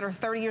children that are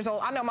 30 years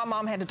old, I know my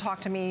mom had to talk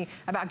to me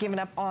about giving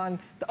up on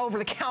the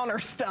over-the-counter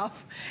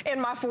stuff in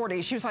my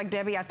 40s. She was like,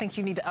 Debbie, I think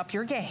you need to up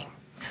your game.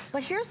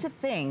 But here's the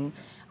thing,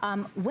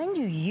 when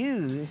you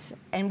use,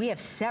 and we have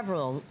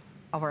several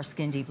of our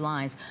Skin Deep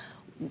lines,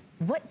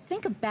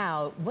 think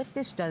about what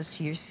this does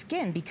to your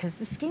skin, because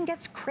the skin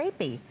gets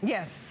crepey.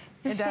 Yes.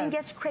 The skin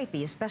gets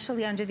crepey,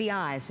 especially under the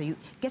eyes. So you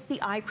get the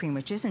eye cream,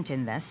 which isn't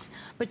in this,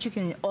 but you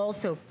can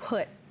also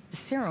put the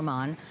serum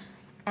on.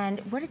 And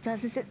what it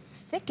does is it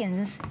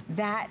thickens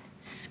that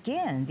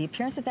skin, the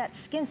appearance of that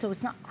skin, so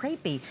it's not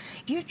crepey.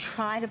 If you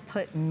try to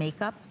put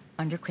makeup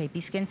under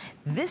crepey skin,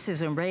 this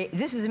is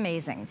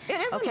amazing. It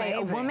is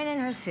amazing. A woman in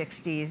her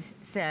 60s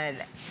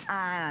said,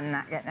 I'm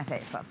not getting a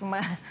facelift.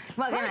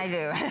 What can I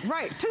do?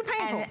 Right, too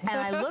painful. And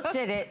I looked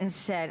at it and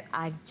said,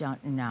 I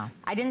don't know.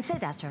 I didn't say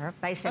that to her,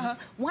 but I said,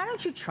 why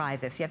don't you try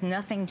this? You have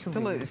nothing to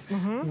lose.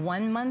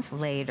 1 month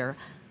later,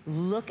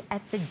 look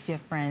at the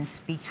difference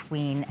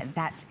between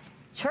that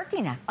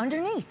turkey neck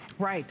underneath.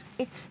 Right.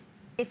 It's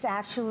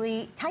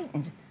actually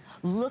tightened.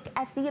 Look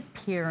at the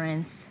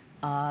appearance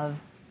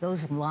of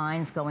those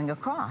lines going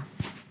across.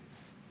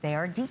 They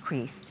are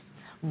decreased.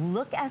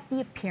 Look at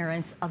the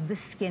appearance of the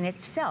skin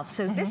itself.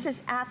 So this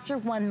is after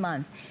 1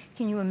 month.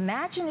 Can you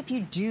imagine if you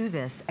do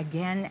this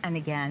again and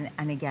again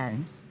and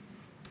again?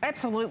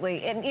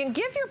 Absolutely, and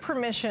give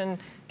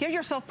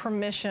yourself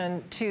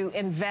permission to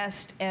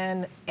invest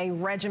in a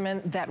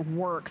regimen that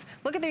works.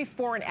 Look at the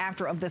before and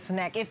after of this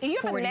neck. If you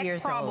have a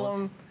neck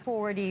problem,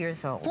 40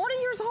 years old. 40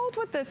 years old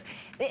with this,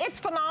 it's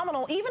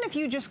phenomenal. Even if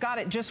you just got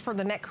it just for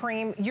the neck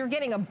cream, you're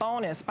getting a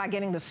bonus by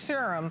getting the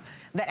serum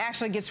that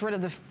actually gets rid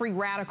of the free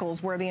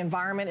radicals where the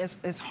environment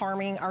is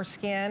harming our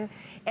skin.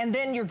 And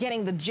then you're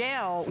getting the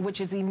gel,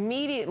 which is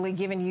immediately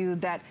giving you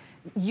that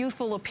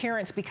youthful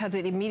appearance because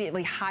it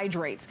immediately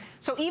hydrates.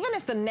 So even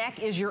if the neck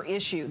is your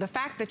issue, the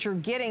fact that you're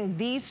getting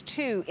these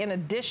two in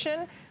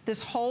addition,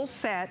 this whole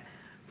set,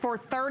 for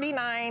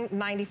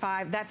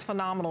 $39.95, that's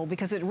phenomenal,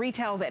 because it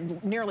retails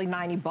at nearly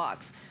 90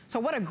 bucks. So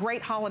what a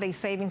great holiday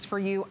savings for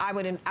you. I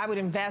would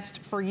invest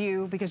for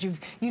you, because you've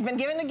been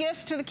giving the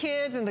gifts to the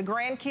kids and the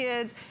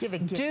grandkids. Give a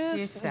gift to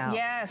yourself.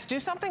 Yes, do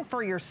something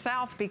for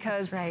yourself,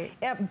 because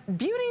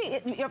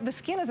beauty, the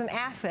skin is an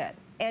asset.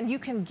 And you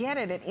can get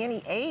it at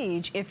any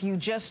age if you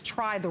just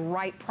try the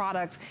right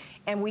products.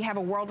 And we have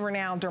a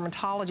world-renowned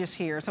dermatologist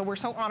here, so we're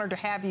so honored to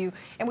have you.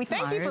 And we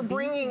thank you for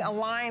bringing a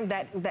line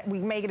that we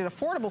make it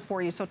affordable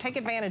for you, so take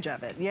advantage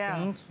of it. Yeah.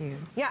 Thank you.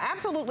 Yeah,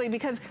 absolutely,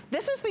 because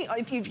this is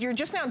if you're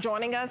just now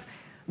joining us,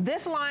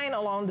 this line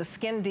alone, the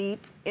Skin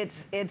Deep,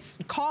 it's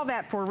called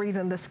that for a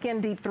reason, the Skin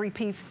Deep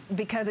 3-piece,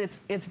 because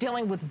it's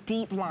dealing with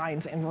deep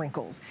lines and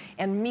wrinkles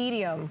and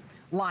medium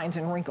lines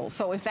and wrinkles.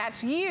 So if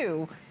that's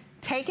you,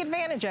 take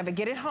advantage of it.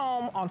 Get it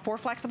home on 4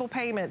 flexible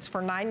payments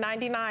for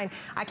 $9.99.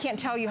 I can't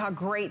tell you how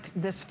great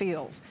this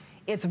feels.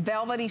 It's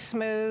velvety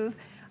smooth.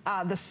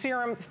 The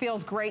serum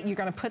feels great. You're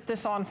going to put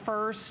this on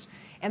first,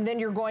 and then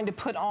you're going to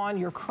put on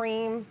your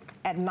cream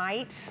at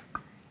night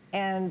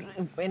and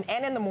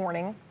in the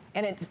morning.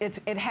 And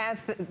it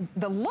has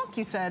the look,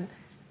 you said,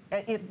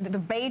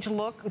 the beige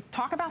look.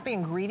 Talk about the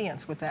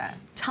ingredients with that.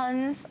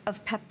 Tons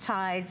of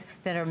peptides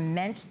that are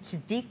meant to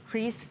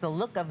decrease the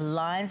look of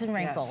lines and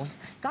wrinkles.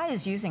 Yes. Guy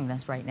is using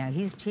this right now.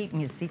 He's cheating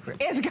his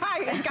secret. Is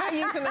Guy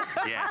using this?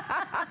 Yeah.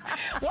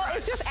 Well,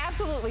 it's just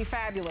absolutely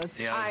fabulous.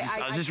 Yeah,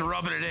 I was just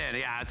rubbing it in.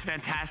 Yeah, it's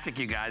fantastic,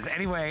 you guys.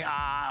 Anyway,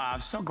 I'm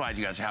so glad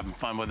you guys are having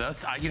fun with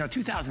us. You know,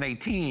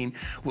 2018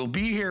 will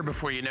be here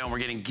before you know. We're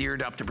getting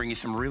geared up to bring you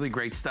some really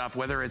great stuff,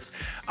 whether it's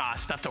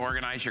stuff to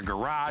organize your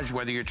garage,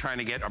 whether you're trying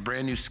to get a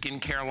brand new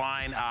skincare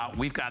line.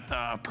 We've got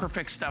the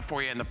perfect stuff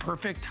for you, and the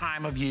perfect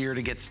time of year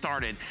to get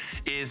started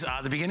is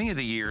the beginning of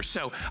the year.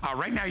 So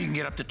right now you can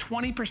get up to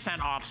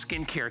 20% off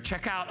skincare.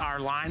 Check out our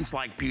lines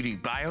like Beauty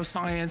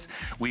Bioscience.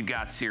 We've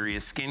got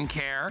Serious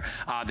Skincare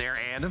there,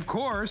 and of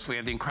course we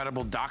have the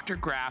incredible Dr.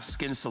 Graf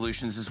Skin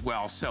Solutions as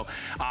well. So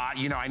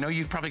you know, I know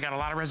you've probably got a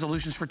lot of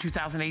resolutions for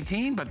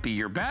 2018, but be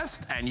your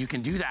best, and you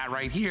can do that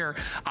right here.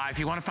 If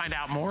you want to find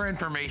out more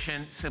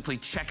information, simply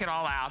check it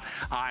all out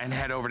and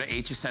head over to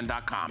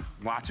hsn.com.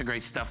 Lots of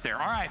great stuff there.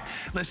 All right,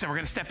 listen, we're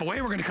going to step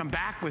away. We're going to come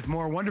back with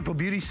more wonderful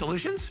beauty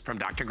solutions from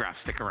Dr. Graf.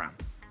 Stick around.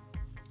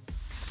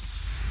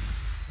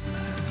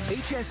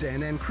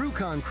 HSN and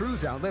CrewCon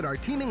Cruise Outlet are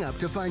teaming up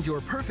to find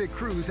your perfect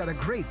cruise at a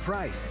great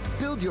price.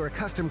 Build your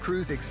custom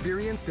cruise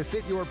experience to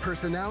fit your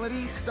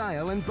personality,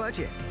 style, and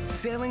budget.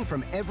 Sailing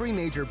from every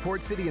major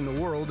port city in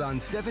the world on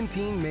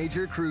 17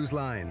 major cruise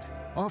lines.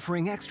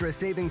 Offering extra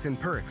savings and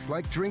perks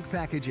like drink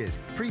packages,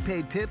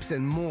 prepaid tips,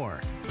 and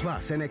more.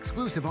 Plus, an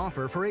exclusive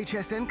offer for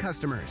HSN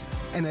customers.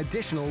 An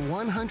additional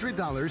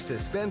 $100 to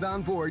spend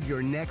on board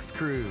your next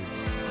cruise.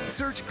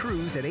 Search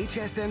cruise at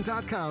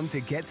hsn.com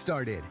to get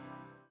started.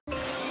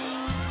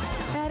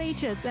 At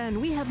HSN,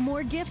 we have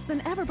more gifts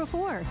than ever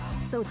before,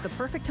 so it's the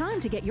perfect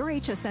time to get your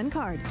HSN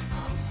card.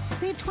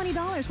 Save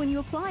 $20 when you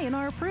apply and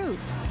are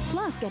approved.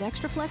 Plus, get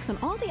extra flex on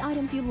all the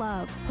items you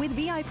love with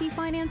VIP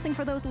financing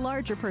for those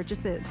larger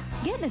purchases.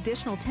 Get an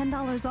additional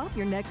 $10 off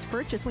your next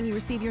purchase when you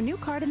receive your new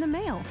card in the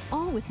mail,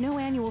 all with no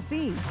annual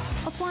fee.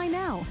 Apply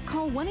now.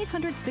 Call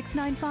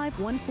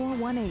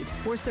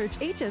 1-800-695-1418 or search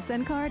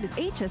HSN card at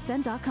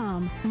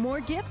hsn.com.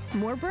 More gifts,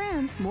 more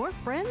brands, more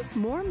friends,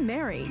 more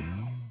merry.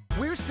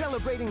 We're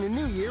celebrating the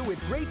new year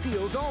with great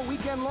deals all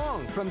weekend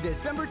long. From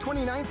December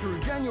 29th through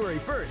January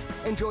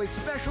 1st, enjoy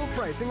special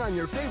pricing on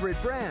your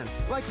favorite brands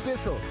like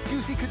Bissell,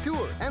 Juicy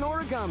Couture, and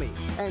Origami.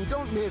 And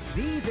don't miss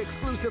these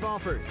exclusive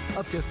offers.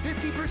 Up to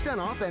 50%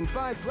 off and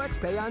 5 flex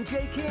pay on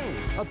J. King.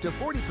 Up to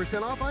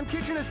 40% off on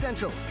kitchen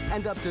essentials.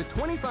 And up to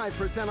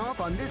 25% off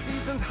on this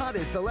season's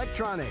hottest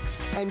electronics.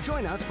 And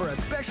join us for a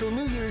special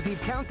New Year's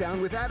Eve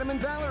countdown with Adam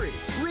and Valerie.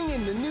 Ring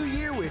in the new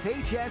year with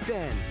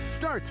HSN.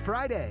 Starts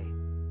Friday.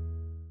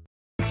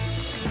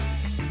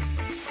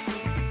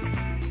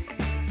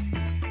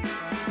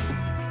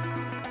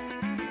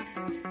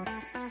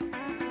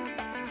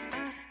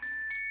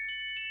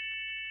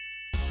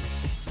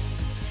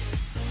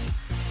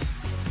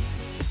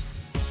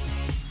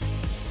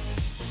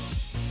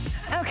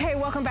 Okay,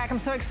 welcome back. I'm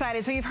so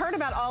excited. So you've heard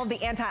about all of the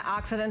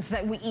antioxidants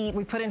that we eat,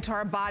 we put into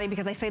our body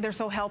because they say they're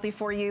so healthy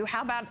for you.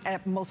 How about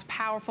a most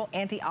powerful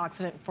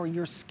antioxidant for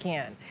your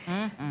skin?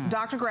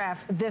 Dr.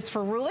 Graf, this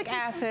ferulic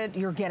acid,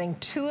 you're getting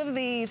 2 of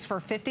these for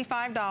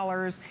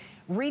 $55.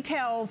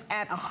 Retails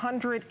at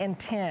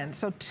 $110.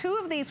 So 2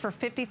 of these for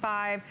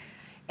 $55.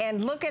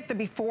 And look at the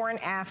before and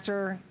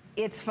after.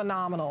 It's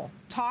phenomenal.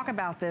 Talk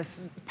about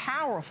this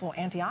powerful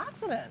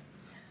antioxidant.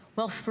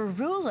 Well,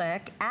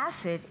 ferulic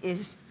acid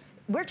is,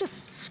 we're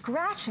just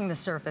scratching the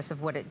surface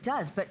of what it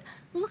does, but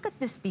look at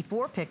this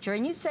before picture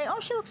and you'd say, oh,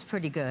 she looks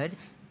pretty good.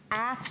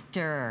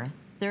 After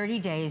 30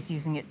 days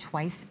using it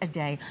twice a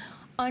day,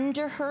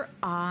 under her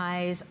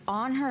eyes,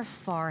 on her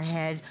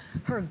forehead,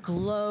 her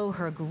glow,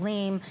 her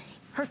gleam,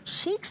 her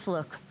cheeks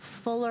look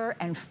fuller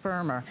and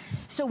firmer.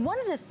 So one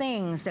of the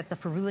things that the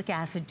ferulic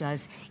acid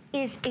does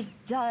is it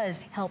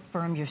does help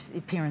firm your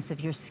appearance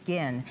of your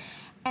skin.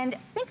 And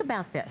think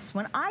about this.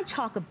 When I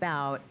talk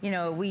about, you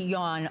know, we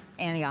yawn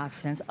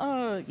antioxidants,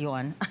 oh,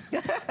 yawn.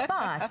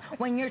 But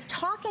when you're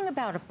talking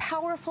about a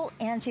powerful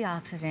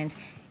antioxidant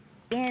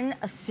in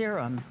a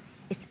serum,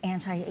 it's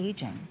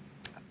anti-aging.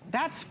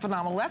 That's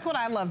phenomenal. That's what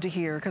I love to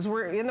hear, because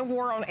we're in the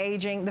war on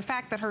aging. The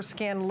fact that her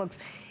skin looks,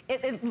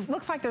 it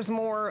looks like there's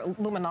more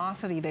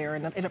luminosity there,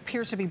 and it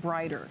appears to be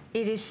brighter.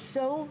 It is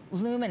so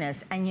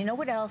luminous. And you know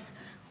what else?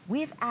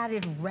 We've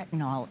added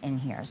retinol in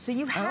here. So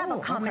you have a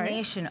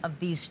combination of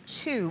these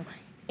 2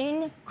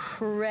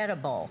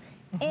 incredible,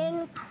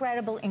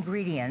 incredible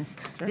ingredients.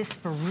 Sure. This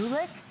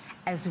ferulic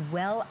as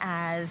well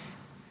as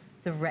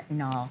the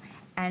retinol.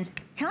 And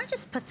can I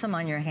just put some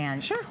on your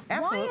hand? Sure,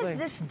 absolutely. Why is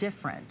this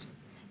different?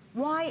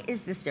 Why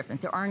is this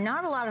different? There are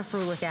not a lot of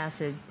ferulic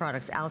acid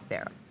products out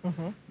there,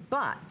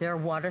 but they're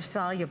water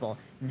soluble.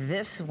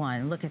 This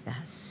one, look at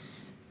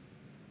this.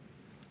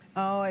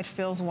 Oh, it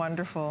feels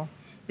wonderful.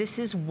 This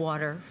is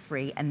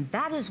water-free, and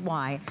that is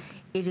why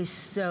it is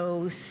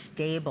so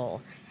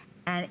stable.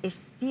 And it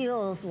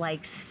feels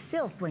like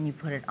silk when you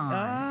put it on.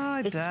 Oh,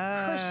 it does.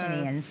 It's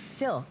cushiony and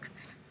silk.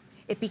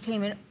 It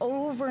became an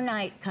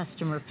overnight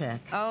customer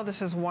pick. Oh,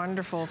 this is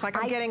wonderful. It's like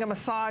I'm getting a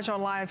massage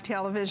on live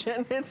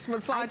television. It's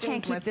massaging I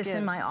can't keep this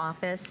in my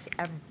office.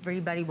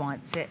 Everybody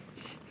wants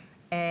it.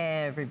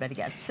 Everybody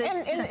gets it.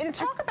 And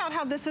talk about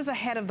how this is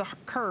ahead of the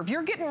curve.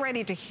 You're getting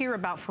ready to hear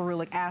about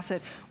ferulic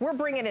acid. We're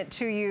bringing it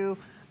to you.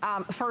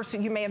 First,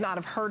 you may not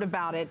have heard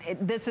about it.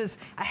 This is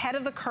ahead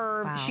of the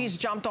curve. Wow. She's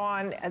jumped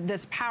on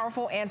this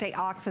powerful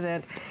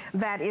antioxidant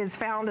that is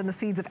found in the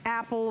seeds of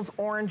apples,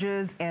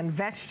 oranges, and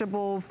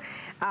vegetables.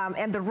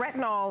 And the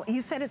retinol,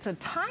 you said it's a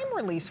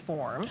time-release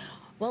form.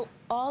 Well,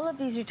 all of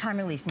these are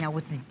time-release. Now,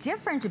 what's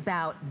different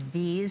about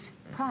these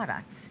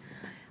products,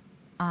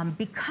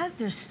 because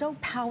they're so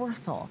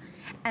powerful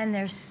and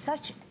they're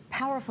such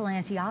powerful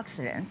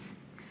antioxidants,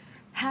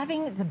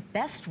 having the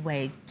best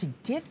way to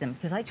give them,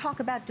 because I talk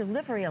about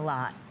delivery a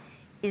lot,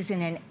 is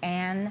in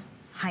an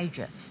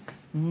anhydrous,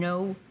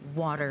 no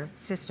water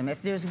system.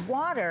 If there's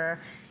water,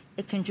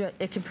 it can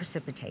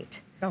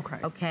precipitate. Okay.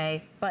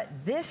 Okay, but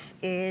this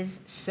is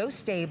so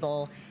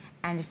stable,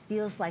 and it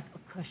feels like a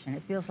cushion.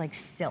 It feels like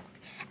silk.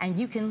 And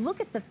you can look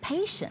at the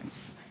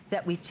patients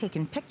that we've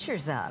taken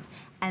pictures of,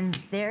 and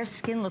their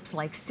skin looks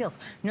like silk.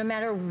 No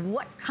matter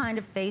what kind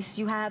of face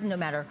you have, no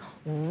matter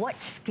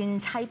what skin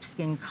type,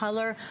 skin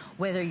color,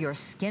 whether your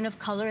skin of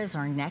color is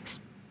our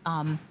next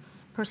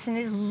person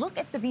is, look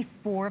at the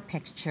before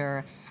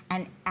picture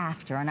and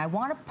after. And I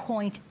want to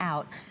point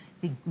out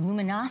the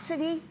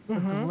luminosity, the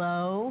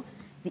glow,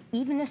 the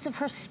evenness of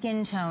her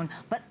skin tone,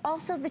 but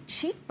also the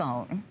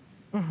cheekbone.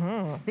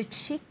 The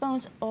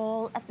cheekbones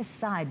all at the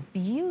side,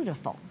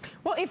 beautiful.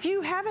 Well, if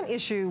you have an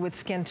issue with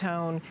skin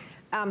tone,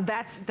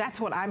 that's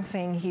what I'm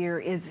seeing here,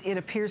 is it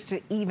appears to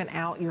even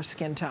out your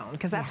skin tone,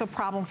 because that's a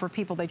problem for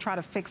people they try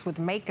to fix with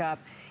makeup.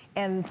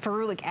 And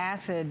ferulic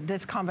acid,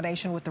 this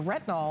combination with the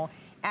retinol,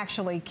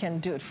 actually can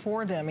do it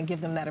for them and give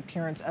them that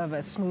appearance of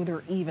a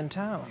smoother, even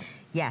tone.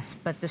 Yes,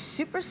 but the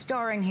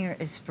superstar in here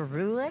is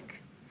ferulic.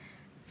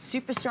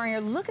 Superstar in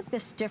here, look at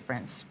this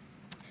difference.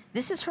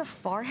 This is her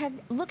forehead.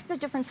 Look at the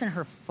difference in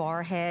her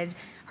forehead,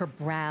 her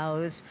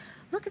brows.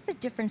 Look at the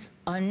difference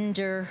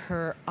under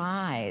her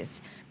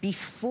eyes.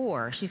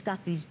 Before, she's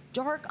got these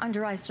dark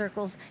under eye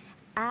circles.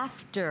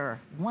 After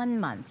 1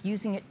 month,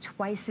 using it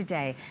twice a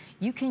day,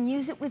 you can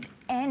use it with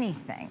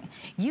anything.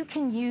 You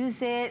can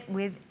use it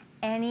with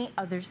any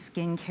other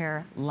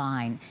skincare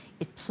line.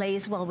 It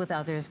plays well with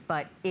others,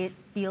 but it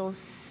feels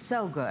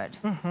so good.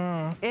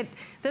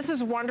 This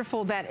is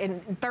wonderful that in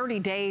 30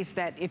 days,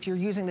 that if you're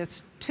using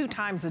this 2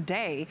 times a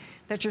day,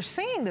 that you're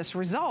seeing this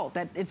result,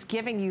 that it's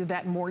giving you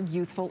that more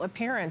youthful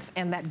appearance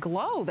and that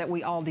glow that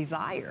we all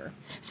desire.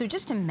 So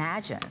just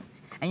imagine,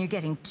 and you're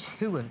getting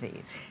 2 of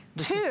these,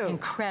 which is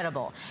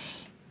incredible.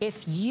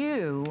 If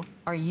you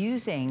are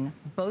using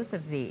both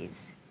of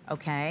these,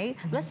 okay,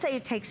 let's say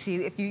it takes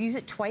you, if you use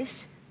it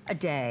twice a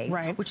day,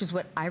 which is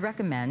what I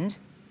recommend,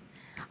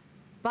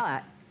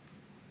 but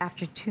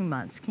after 2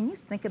 months, can you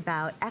think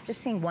about, after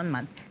seeing 1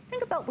 month,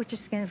 think about what your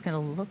skin is going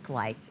to look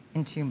like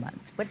in 2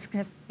 months, what it's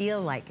going to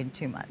feel like in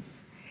 2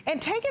 months.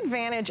 And take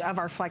advantage of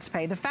our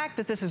FlexPay. The fact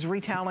that this is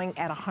retailing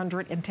at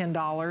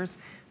 $110,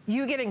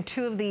 you're getting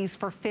 2 of these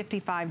for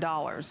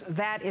 $55.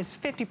 That is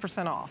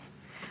 50% off.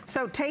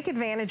 So take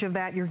advantage of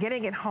that. You're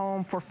getting it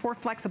home for 4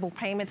 flexible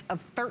payments of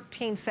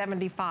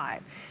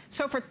 $13.75.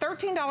 So for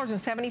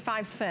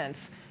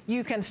 $13.75,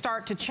 you can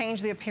start to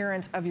change the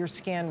appearance of your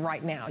skin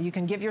right now. You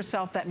can give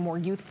yourself that more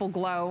youthful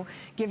glow,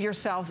 give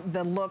yourself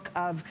the look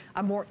of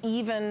a more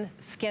even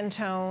skin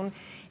tone,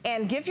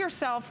 and give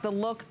yourself the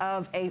look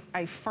of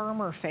a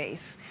firmer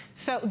face.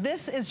 So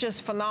this is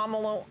just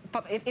phenomenal.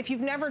 If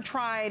you've never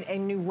tried a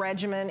new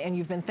regimen and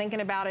you've been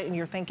thinking about it and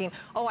you're thinking,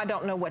 oh, I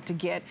don't know what to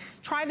get,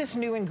 try this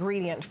new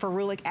ingredient,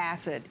 ferulic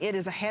acid. It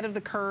is ahead of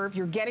the curve.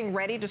 You're getting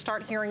ready to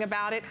start hearing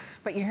about it,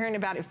 but you're hearing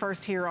about it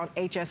first here on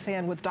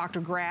HSN with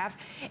Dr. Graf.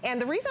 And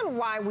the reason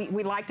why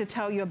we like to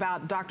tell you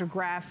about Dr.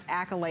 Graf's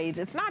accolades,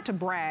 it's not to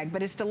brag,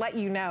 but it's to let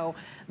you know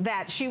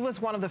that she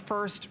was one of the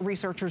first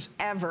researchers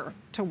ever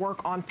to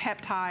work on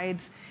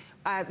peptides,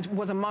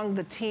 was among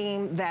the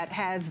team that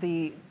has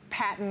the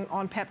patent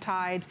on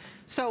peptides.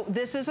 So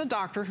this is a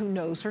doctor who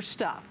knows her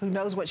stuff, who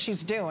knows what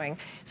she's doing.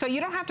 So you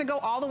don't have to go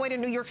all the way to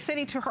New York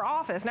City to her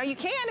office. Now you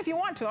can if you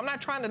want to. I'm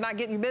not trying to not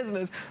get you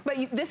business, but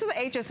this is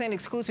an HSN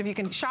exclusive. You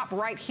can shop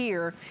right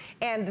here,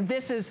 and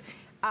this is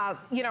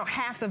you know,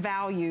 half the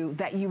value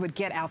that you would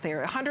get out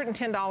there.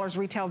 $110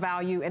 retail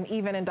value, and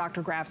even in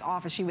Dr. Graf's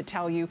office, she would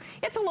tell you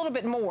it's a little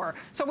bit more.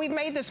 So we've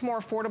made this more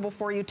affordable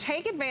for you.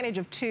 Take advantage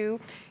of 2.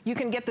 You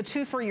can get the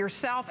 2 for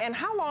yourself. And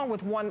how long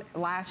would one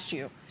last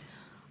you?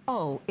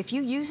 Oh, if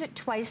you use it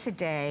twice a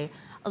day,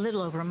 a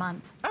little over a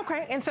month.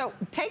 Okay, and so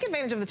take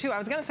advantage of the 2. I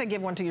was going to say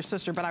give one to your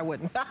sister, but I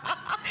wouldn't.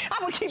 I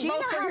would keep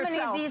both for yourself. Do you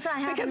know how many of these I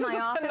have in my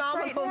office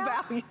right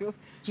now? Value.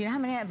 Do you know how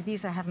many of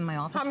these I have in my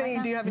office right now? How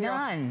many do you have in your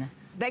office? None.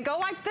 They go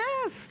like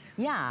this.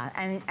 Yeah,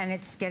 and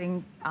it's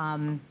getting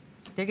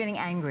They're getting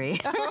angry.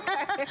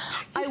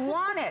 I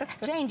want it.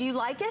 Jane, do you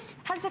like it?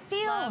 How does it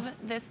feel? Love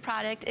this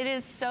product. It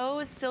is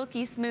so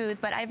silky smooth,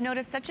 but I've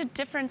noticed such a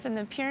difference in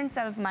the appearance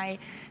of my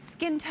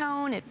skin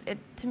tone.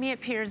 To me, it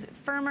appears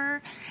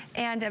firmer,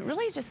 and it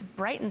really just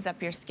brightens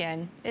up your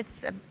skin.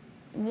 It's a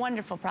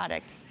wonderful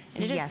product.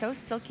 And it is so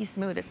silky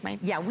smooth. It's my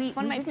we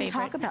didn't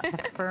talk about the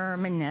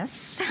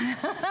firmness.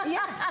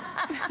 Yes.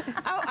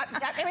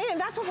 I mean,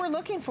 and that's what we're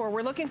looking for.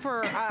 We're looking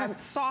for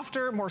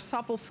softer, more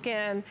supple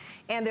skin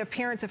and the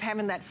appearance of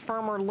having that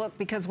firmer look,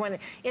 because when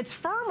it's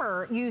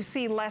firmer, you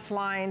see less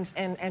lines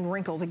and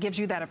wrinkles. It gives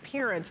you that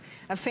appearance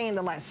of seeing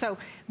the less. So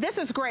this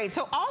is great.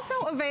 So also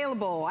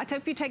available, I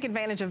hope you take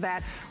advantage of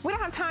that. We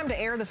don't have time to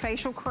air the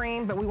facial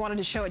cream, but we wanted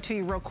to show it to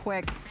you real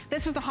quick.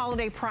 This is the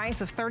holiday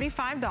price of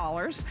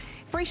 $35.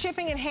 Free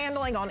shipping and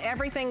handling on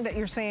everything that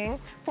you're seeing.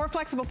 4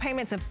 flexible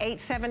payments of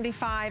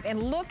 $875.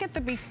 And look at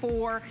the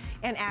before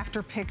and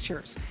after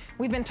pictures.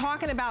 We've been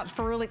talking about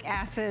ferulic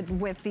acid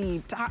with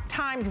the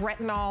timed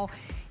retinol.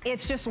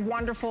 It's just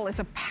wonderful. It's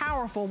a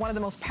powerful, one of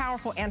the most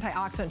powerful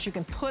antioxidants you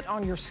can put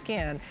on your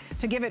skin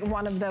to give it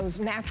one of those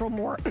natural,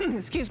 more,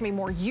 excuse me,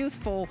 more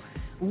youthful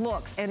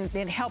looks, and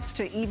it helps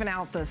to even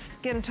out the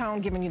skin tone,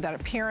 giving you that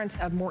appearance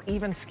of more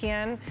even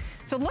skin.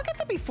 So look at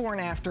the before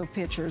and after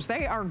pictures.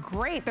 They are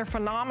great. They're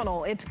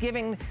phenomenal. It's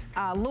giving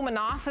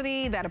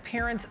luminosity, that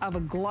appearance of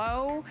a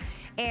glow,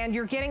 and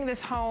you're getting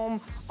this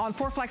home on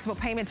 4 flexible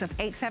payments of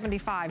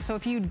 $875. So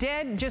if you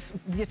did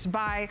just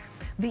buy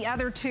the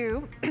other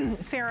 2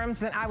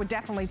 serums, then I would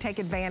definitely take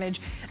advantage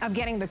of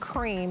getting the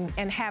cream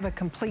and have a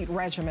complete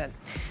regimen.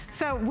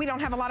 So we don't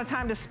have a lot of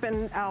time to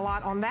spend a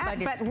lot on that,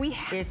 but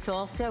it's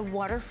also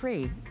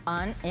water-free,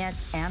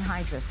 it's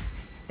anhydrous.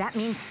 That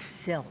means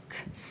silk,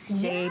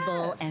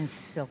 stable and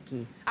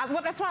silky.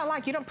 Well, that's what I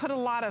like. You don't put a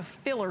lot of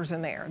fillers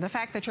in there. The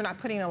fact that you're not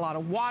putting a lot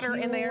of water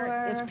in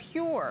there is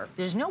pure.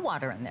 There's no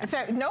water in there.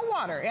 So, no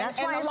water. That's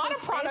why a lot of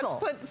products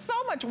put so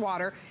much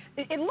water.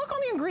 Look on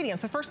the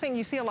ingredients. The first thing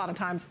you see a lot of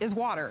times is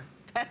water.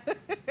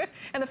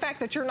 And the fact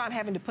that you're not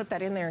having to put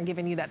that in there and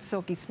giving you that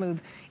silky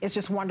smooth is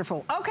just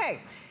wonderful.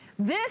 Okay,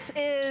 this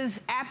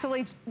is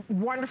absolutely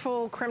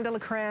wonderful creme de la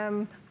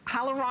creme,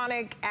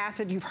 hyaluronic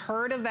acid. You've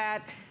heard of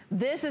that.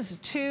 This is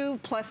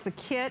 2 plus the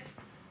kit.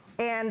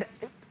 And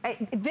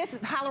this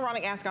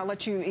hyaluronic acid, I'll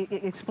let you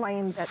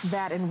explain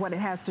that and what it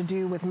has to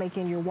do with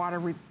making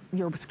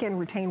your skin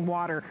retain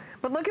water.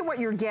 But look at what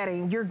you're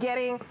getting. You're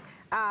getting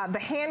the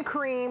hand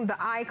cream, the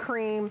eye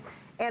cream,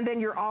 and then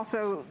you're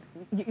also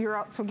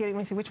getting, let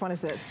me see, which one is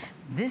this?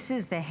 This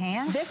is the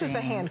hand cream. This is the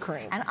hand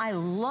cream. And I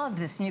love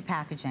this new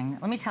packaging.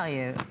 Let me tell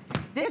you,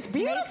 this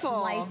makes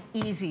life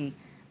easy.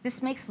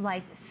 This makes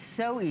life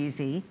so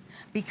easy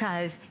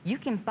because you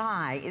can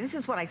buy, this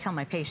is what I tell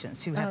my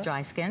patients who have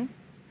dry skin,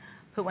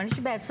 put one at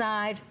your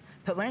bedside,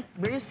 put one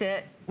where you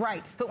sit.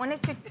 Right. Put one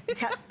at your,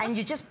 and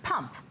you just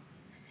pump.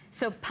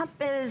 So pump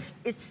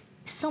it's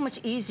so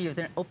much easier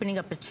than opening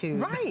up a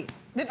tube. Right,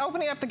 than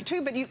opening up the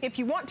tube, but if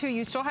you want to,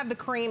 you still have the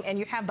cream and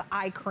you have the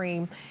eye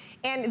cream.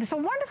 And it's a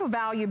wonderful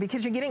value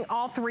because you're getting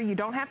all 3. You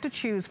don't have to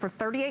choose for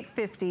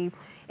 $38.50.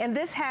 And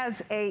this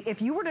has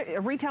if you were to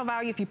retail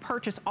value, if you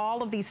purchase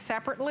all of these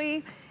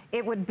separately,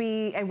 it would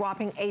be a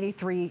whopping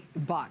 $83.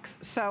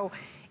 So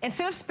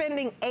instead of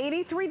spending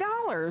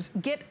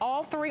 $83, get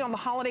all 3 on the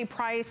holiday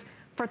price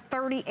for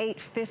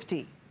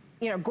 $38.50.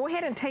 You know, go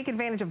ahead and take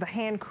advantage of the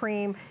hand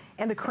cream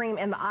and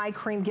the eye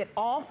cream. Get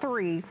all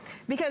 3,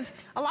 because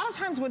a lot of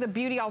times with a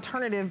beauty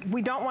alternative,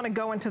 we don't want to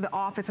go into the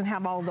office and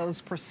have all those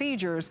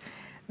procedures.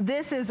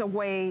 This is a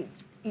way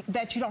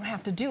that you don't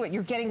have to do it.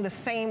 You're getting the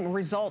same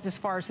results as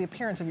far as the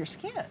appearance of your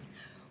skin.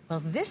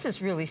 Well, this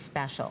is really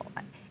special.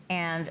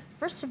 And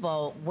first of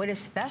all, what is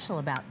special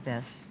about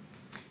this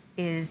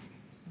is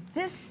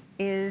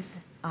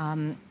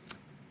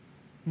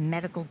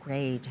medical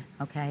grade,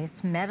 okay?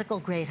 It's medical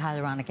grade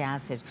hyaluronic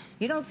acid.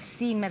 You don't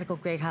see medical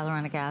grade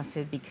hyaluronic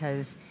acid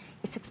because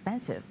it's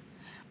expensive.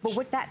 But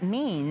what that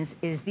means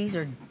is these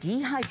are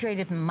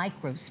dehydrated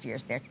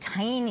microspheres. They're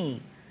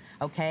tiny,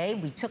 okay?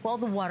 We took all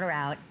the water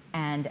out,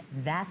 and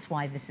that's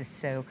why this is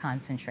so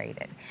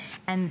concentrated.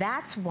 And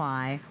that's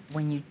why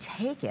when you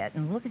take it,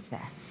 and look at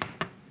this,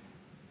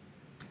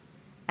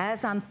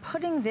 as I'm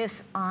putting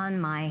this on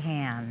my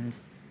hand,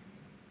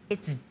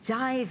 it's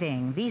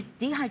diving, these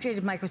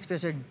dehydrated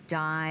microspheres are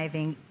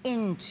diving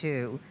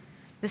into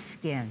the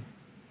skin.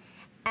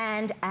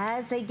 And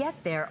as they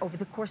get there, over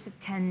the course of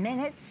 10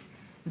 minutes,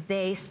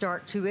 they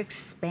start to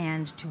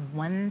expand to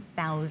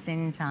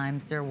 1,000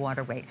 times their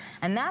water weight.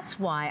 And that's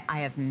why I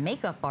have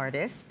makeup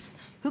artists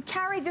who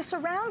carry this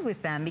around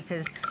with them,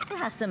 because you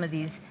have some of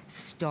these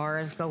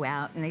stars go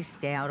out and they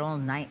stay out all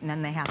night and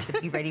then they have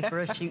to be ready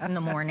for a shoot in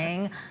the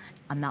morning.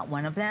 I'm not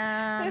one of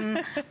them,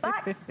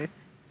 but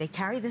they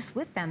carry this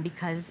with them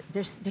because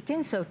their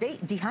skin's so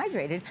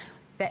dehydrated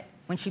that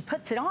when she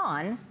puts it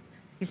on,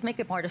 these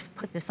makeup artists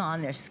put this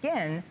on their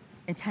skin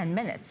in 10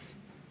 minutes.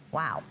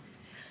 Wow.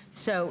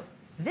 So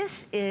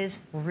this is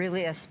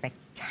really a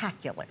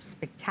spectacular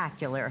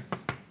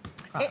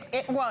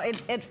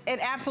product. It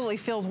absolutely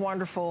feels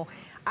wonderful.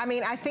 I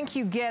mean, I think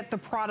you get the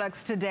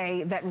products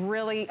today that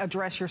really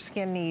address your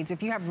skin needs.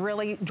 If you have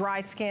really dry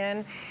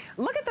skin,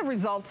 look at the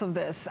results of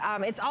this.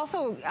 It's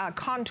also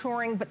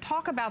contouring, but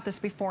talk about this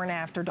before and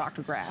after,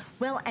 Dr. Graf.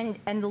 Well, and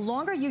the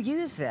longer you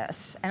use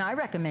this, and I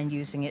recommend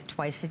using it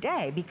twice a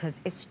day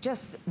because it's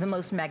just the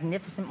most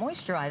magnificent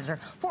moisturizer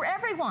for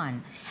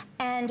everyone.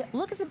 And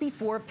look at the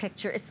before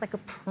picture. It's like a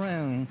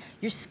prune.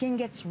 Your skin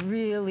gets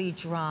really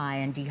dry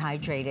and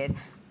dehydrated.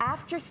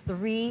 After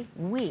 3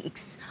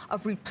 weeks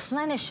of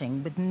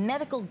replenishing with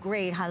medical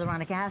grade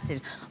hyaluronic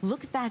acid,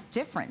 look at that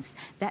difference,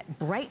 that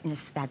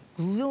brightness, that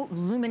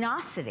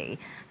luminosity,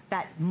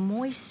 that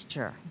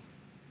moisture.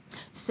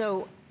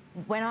 So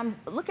when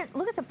look at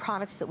the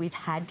products that we've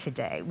had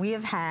today. We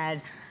have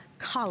had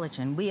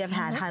collagen, we have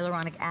had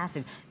hyaluronic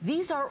acid.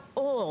 These are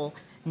all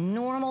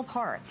normal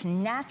parts,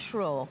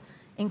 natural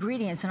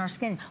ingredients in our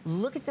skin.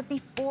 Look at the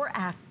before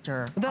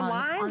after. The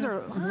lines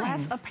are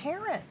less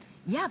apparent.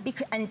 Yeah,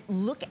 and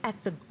look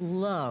at the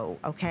glow,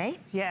 okay?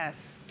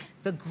 Yes.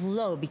 The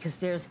glow, because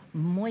there's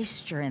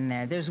moisture in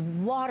there, there's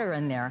water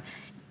in there,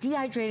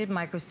 dehydrated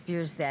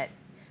microspheres that,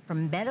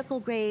 from medical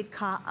grade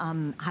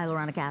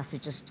hyaluronic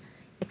acid, just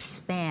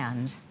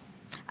expand.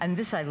 And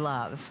this I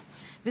love.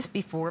 This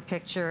before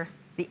picture,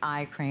 the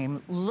eye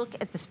cream, look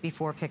at this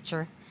before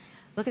picture.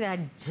 Look at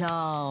that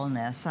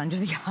dullness under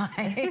the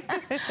eye.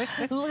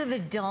 Look at the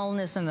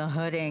dullness and the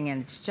hooding,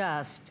 and it's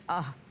just,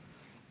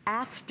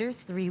 after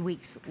 3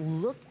 weeks,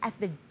 look at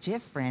the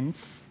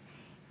difference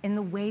in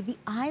the way the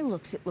eye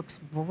looks. It looks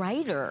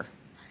brighter.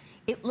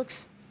 It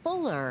looks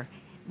fuller.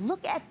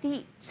 Look at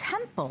the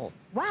temple.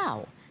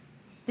 Wow,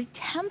 the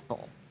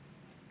temple.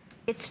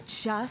 It's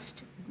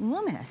just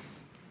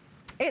luminous.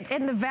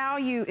 And the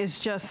value is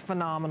just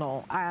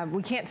phenomenal.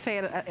 We can't say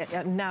it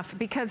enough,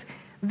 because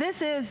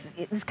this is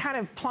kind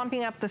of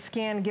plumping up the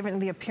skin, giving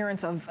the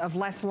appearance of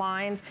less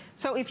lines.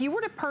 So if you were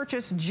to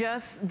purchase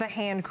just the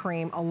hand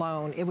cream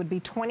alone, it would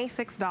be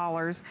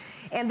 $26.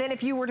 And then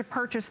if you were to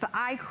purchase the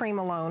eye cream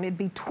alone, it'd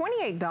be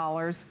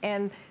 $28.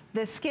 And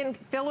the skin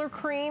filler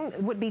cream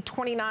would be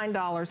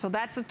 $29. So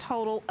that's a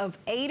total of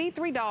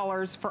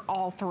 $83 for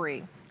all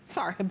three.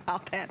 Sorry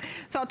about that.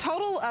 So a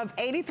total of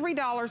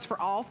 $83 for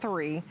all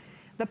three.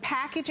 The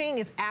packaging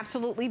is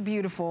absolutely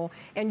beautiful,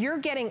 and you're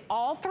getting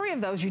all three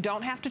of those, you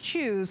don't have to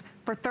choose,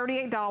 for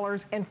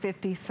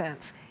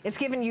 $38.50. It's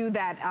giving you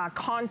that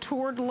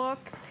contoured look.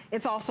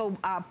 It's also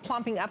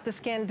plumping up the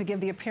skin to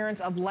give the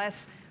appearance of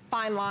less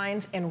fine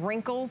lines and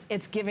wrinkles.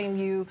 It's giving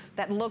you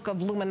that look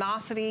of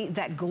luminosity,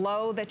 that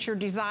glow that you're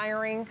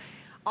desiring.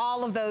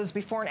 All of those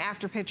before and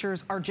after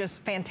pictures are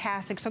just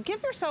fantastic. So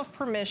give yourself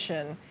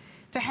permission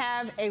to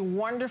have a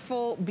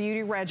wonderful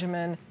beauty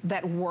regimen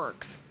that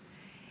works.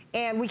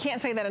 And we can't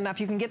say that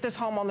enough. You can get this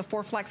home on the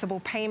 4 flexible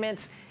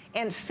payments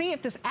and see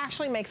if this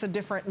actually makes a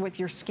difference with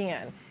your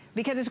skin,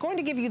 because it's going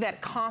to give you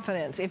that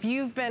confidence. If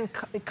you've been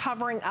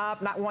covering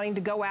up, not wanting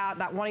to go out,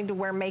 not wanting to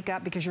wear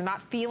makeup because you're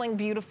not feeling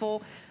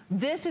beautiful,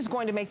 this is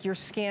going to make your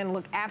skin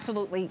look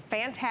absolutely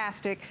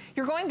fantastic.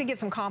 You're going to get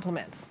some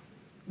compliments.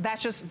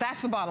 That's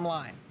the bottom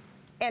line.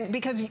 And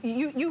because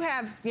you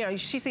have, you know,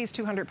 she sees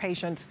 200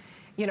 patients,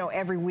 you know,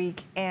 every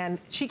week, and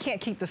she can't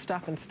keep the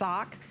stuff in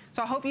stock.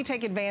 So I hope you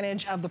take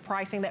advantage of the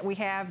pricing that we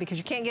have, because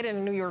you can't get it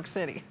in New York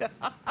City.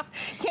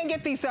 Can't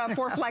get these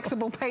 4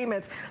 flexible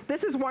payments.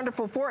 This is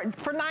wonderful. For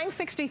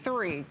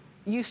 $963,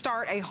 you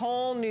start a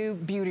whole new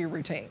beauty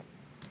routine.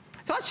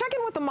 So let's check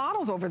in with the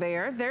models over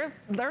there.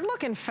 They're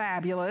looking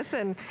fabulous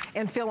and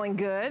feeling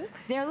good.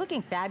 They're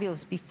looking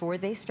fabulous before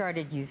they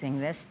started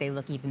using this. They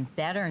look even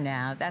better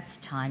now. That's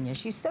Tanya.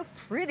 She's so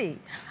pretty.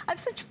 I have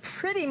such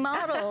pretty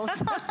models.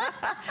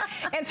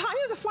 And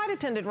Tanya's a flight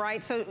attendant,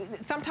 right? So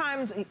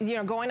sometimes, you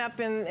know, going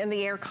up in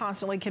the air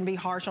constantly can be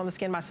harsh on the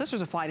skin. My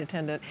sister's a flight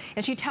attendant,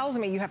 and she tells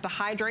me you have to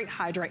hydrate,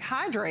 hydrate,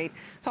 hydrate.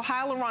 So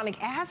hyaluronic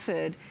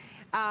acid,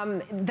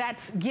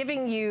 that's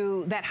giving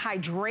you that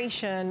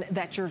hydration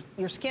that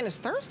your skin is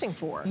thirsting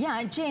for.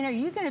 Yeah, Jane, are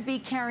you going to be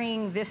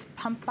carrying this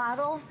pump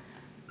bottle?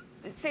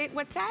 Say,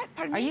 what's that?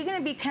 Pardon me? Are you going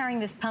to be carrying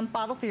this pump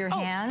bottle for your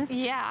hands?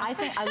 Yeah.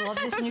 I love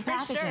this new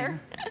packaging. Sure.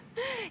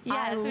 Yeah,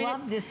 I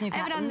love this new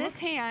packaging. I have it on this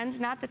hand,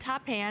 not the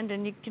top hand,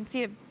 and you can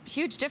see a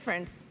huge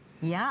difference.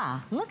 Yeah,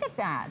 look at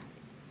that.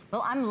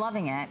 Well, I'm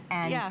loving it,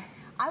 and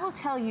I will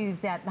tell you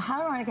that the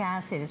hyaluronic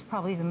acid is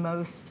probably the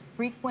most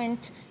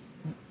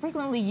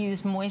frequently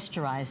used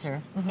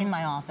moisturizer in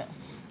my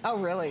office. Oh,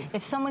 really?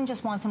 If someone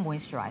just wants a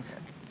moisturizer,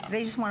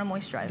 they just want a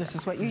moisturizer. This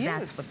is what you use.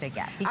 That's what they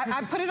get.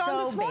 I put it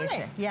on this morning.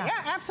 Basic. Yeah,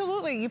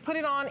 absolutely. You put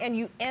it on and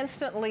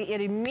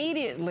it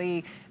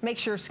immediately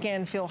makes your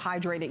skin feel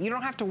hydrated. You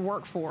don't have to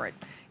work for it.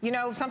 You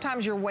know,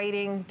 sometimes you're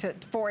waiting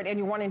for it and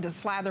you're wanting to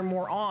slather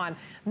more on.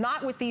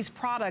 Not with these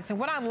products. And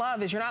what I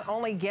love is you're not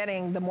only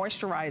getting the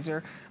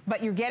moisturizer,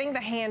 but you're getting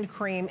the hand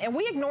cream. And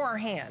we ignore our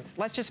hands.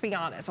 Let's just be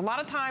honest. A lot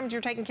of times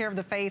you're taking care of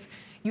the face.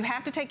 You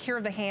have to take care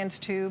of the hands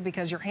too,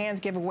 because your hands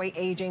give away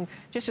aging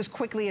just as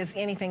quickly as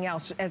anything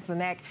else, as the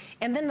neck.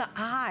 And then the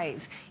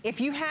eyes.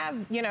 If you have,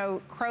 you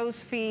know,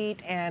 crow's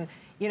feet and,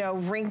 you know,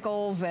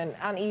 wrinkles and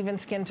uneven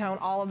skin tone,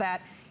 all of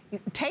that,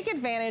 take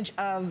advantage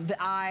of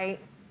the eye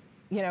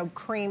you know,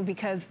 cream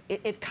because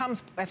it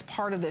comes as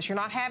part of this. You're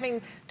not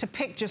having to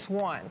pick just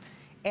one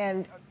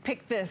and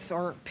pick this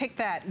or pick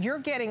that. You're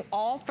getting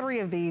all three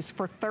of these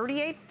for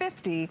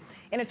 $38.50,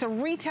 and it's a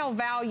retail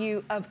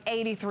value of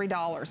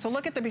 $83. So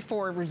look at the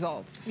before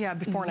results. Yeah,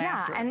 before and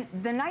after. Yeah,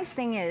 and the nice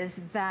thing is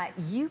that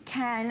you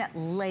can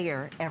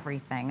layer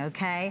everything,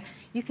 okay?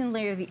 You can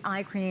layer the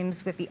eye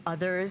creams with the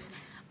others,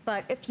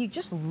 but if you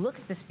just look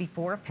at this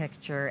before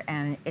picture,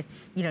 and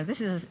it's, you know, this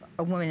is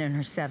a woman in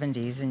her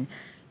 70s, and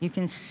you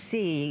can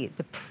see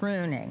the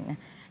pruning,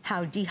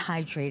 how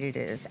dehydrated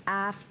it is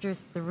after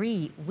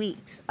 3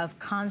 weeks of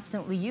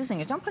constantly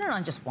using it. Don't put it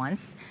on just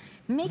once.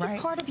 Make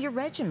it part of your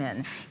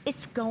regimen.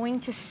 It's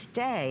going to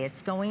stay.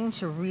 It's going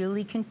to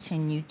really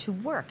continue to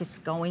work. It's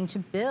going to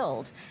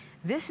build.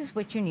 This is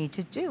what you need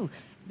to do.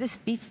 This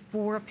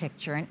before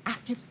picture, and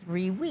after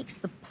 3 weeks,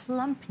 the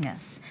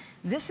plumpness.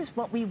 This is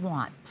what we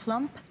want.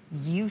 Plump,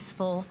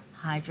 youthful,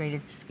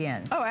 hydrated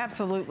skin. Oh,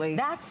 absolutely.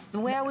 That's the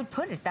way I would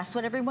put it. That's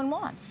what everyone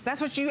wants.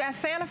 That's what you asked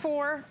Santa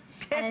for.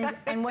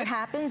 And what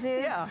happens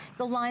is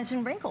the lines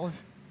and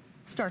wrinkles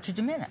start to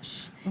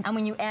diminish. And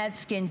when you add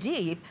Skin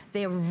Deep,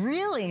 they're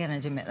really going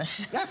to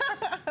diminish.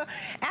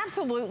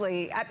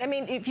 Absolutely. I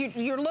mean, if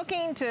you're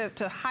looking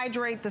to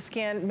hydrate the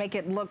skin, make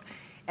it look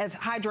as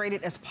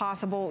hydrated as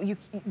possible,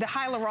 the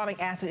hyaluronic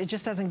acid, it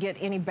just doesn't get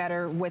any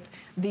better with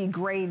the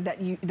grade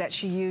that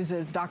she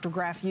uses, Dr.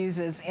 Graf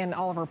uses in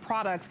all of her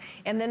products.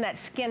 And then that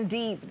Skin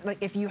Deep, like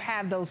if you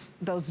have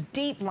those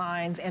deep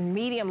lines and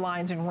medium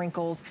lines and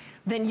wrinkles,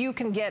 then you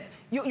can get,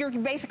 you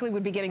basically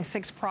would be getting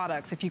 6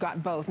 products if you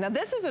got both. Now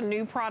this is a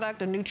new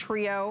product, a new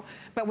trio,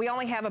 but we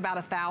only have about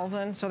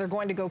 1,000, so they're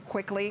going to go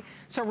quickly.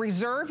 So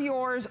reserve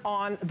yours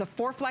on the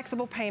 4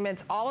 flexible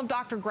payments, all of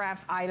Dr.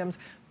 Graf's items,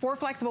 4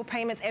 flexible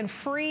payments and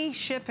free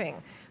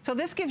shipping. So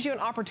this gives you an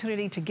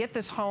opportunity to get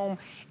this home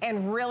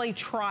and really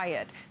try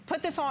it.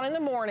 Put this on in the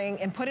morning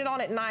and put it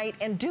on at night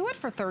and do it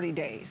for 30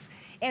 days.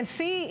 And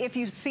see if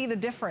you see the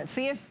difference.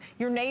 See if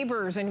your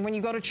neighbors, and when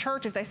you go to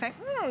church, if they say,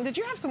 did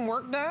you have some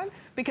work done?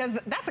 Because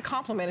that's a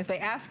compliment if they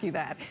ask you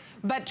that.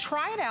 But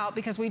try it out,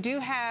 because we do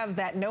have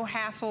that no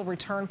hassle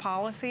return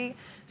policy.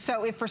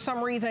 So if for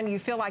some reason you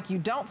feel like you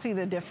don't see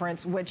the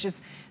difference, which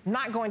is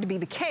not going to be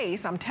the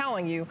case, I'm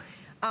telling you,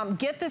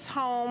 get this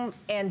home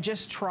and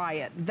just try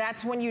it.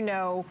 That's when you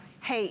know,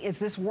 hey, is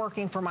this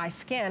working for my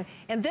skin?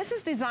 And this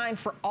is designed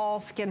for all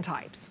skin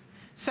types.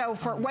 So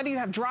for whether you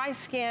have dry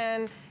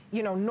skin,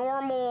 you know,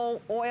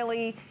 normal,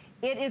 oily,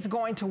 it is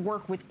going to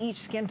work with each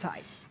skin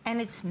type. And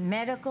it's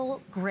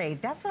medical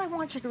grade. That's what I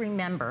want you to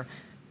remember.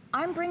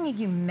 I'm bringing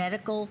you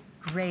medical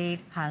grade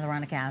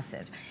hyaluronic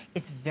acid.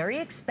 It's very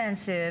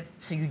expensive,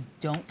 so you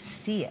don't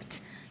see it.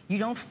 You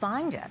don't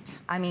find it.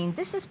 I mean,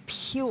 this is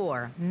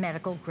pure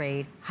medical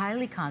grade,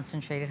 highly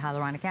concentrated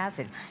hyaluronic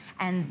acid.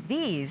 And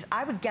these,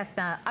 I would get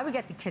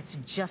the kits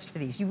just for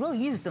these. You will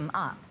use them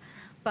up.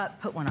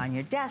 But put one on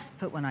your desk,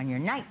 put one on your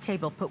night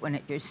table, put one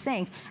at your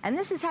sink, and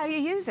this is how you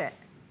use it.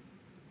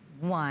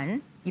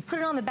 1, you put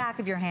it on the back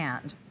of your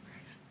hand.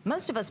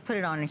 Most of us put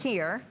it on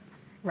here,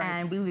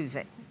 and we lose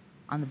it.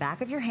 On the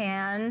back of your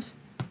hand,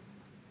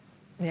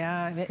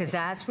 because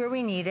that's where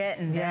we need it,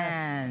 and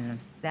then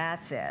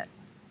that's it.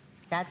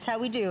 That's how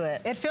we do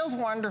it. It feels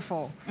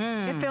wonderful.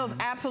 It feels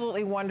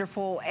absolutely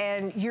wonderful,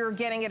 and you're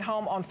getting it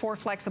home on 4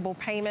 flexible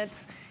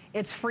payments.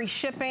 It's free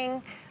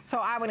shipping, so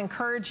I would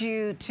encourage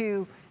you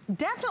to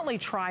definitely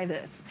try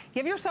this.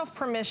 Give yourself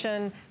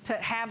permission to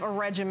have a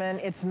regimen.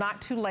 It's not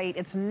too late.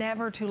 It's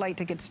never too late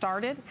to get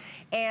started.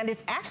 And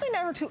it's actually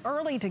never too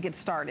early to get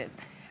started.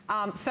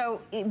 So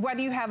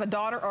whether you have a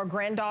daughter or a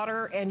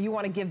granddaughter and you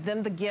want to give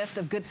them the gift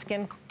of good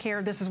skin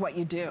care, this is what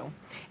you do.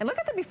 And look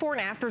at the before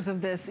and afters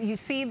of this. You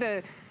see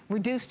the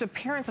reduced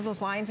appearance of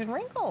those lines and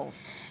wrinkles.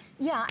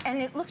 Yeah, and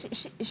it looks,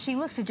 she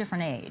looks a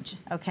different age,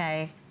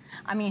 okay?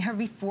 I mean, her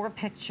before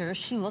picture,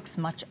 she looks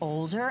much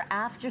older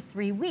after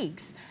 3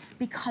 weeks.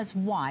 Because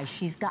why?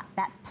 She's got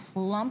that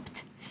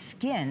plumped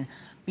skin,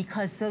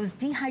 because those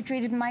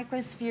dehydrated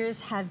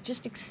microspheres have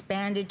just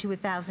expanded to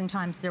 1,000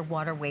 times their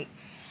water weight.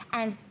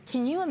 And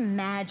can you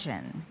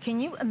imagine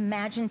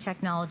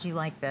technology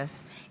like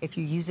this if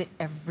you use it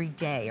every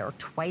day or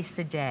twice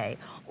a day?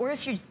 Or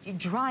if you're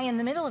dry in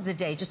the middle of the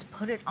day, just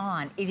put it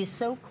on. It is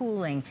so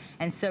cooling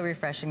and so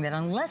refreshing that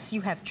unless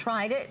you have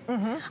tried it,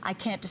 I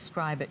can't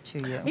describe it to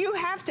you. You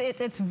have to,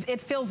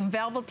 it feels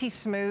velvety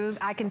smooth.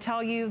 I can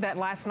tell you that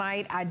last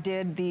night I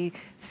did the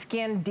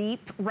Skin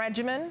Deep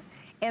regimen,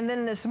 and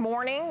then this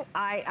morning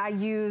I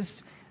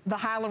used the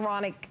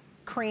hyaluronic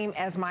cream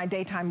as my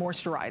daytime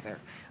moisturizer,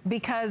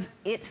 because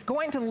it's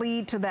going to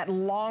lead to that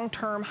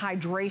long-term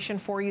hydration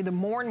for you. The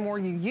more and more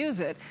you use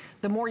it,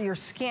 the more your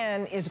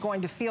skin is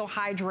going to feel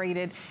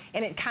hydrated,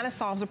 and it kind of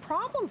solves a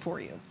problem for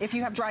you if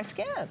you have dry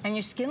skin. And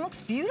your skin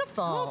looks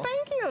beautiful. Well,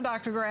 thank you,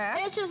 Dr. Graf.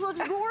 It just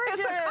looks gorgeous.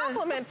 It's a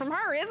compliment from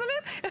her, isn't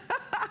it?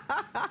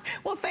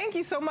 Well, thank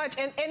you so much.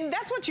 And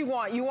that's what you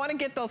want. You want to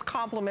get those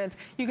compliments.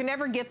 You can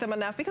never get them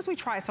enough because we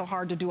try so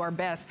hard to do our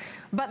best.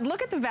 But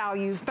look at the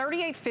values,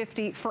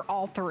 $38.50 for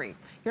all three.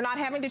 You're not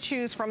having to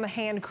choose from the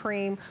hand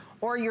cream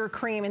or your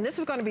cream, and this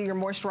is going to be your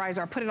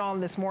moisturizer. I put it on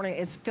this morning.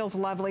 It feels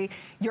lovely.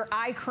 Your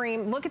eye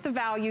cream, look at the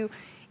value.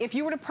 If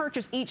you were to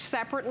purchase each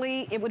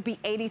separately, it would be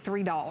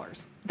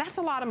 $83. That's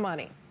a lot of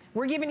money.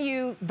 We're giving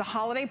you the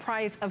holiday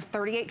price of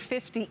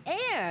 $38.50,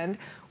 and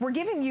we're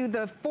giving you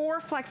the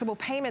 4 flexible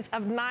payments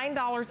of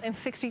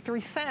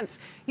 $9.63.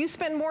 You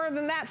spend more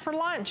than that for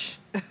lunch.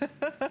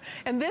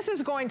 And this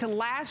is going to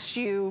last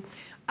you,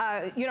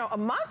 you know, a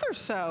month or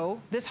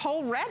so, this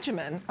whole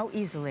regimen. Oh,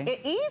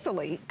 easily.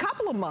 Easily,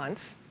 couple of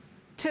months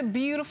to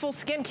beautiful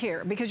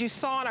skincare, because you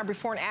saw in our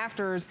before and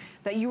afters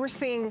that you were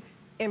seeing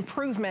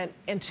improvement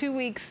in 2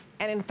 weeks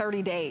and in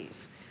 30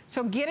 days.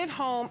 So get it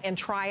home and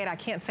try it. I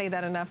can't say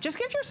that enough. Just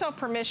give yourself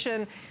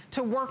permission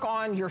to work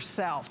on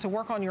yourself, to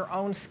work on your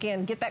own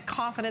skin. Get that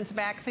confidence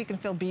back so you can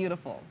feel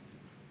beautiful.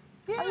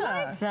 Yeah. I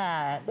like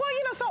that. Well,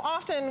 you know, so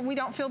often we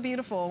don't feel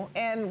beautiful,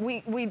 and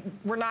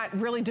we're not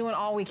really doing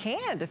all we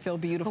can to feel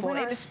beautiful. But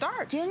when it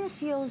starts. Skin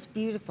feels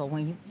beautiful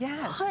when you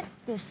put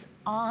this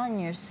on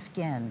your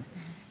skin.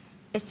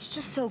 It's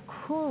just so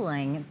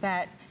cooling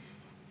that,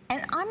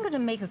 and I'm going to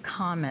make a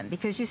comment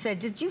because you said,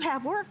 did you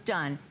have work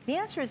done? The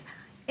answer is,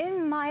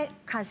 in my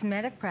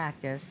cosmetic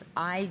practice,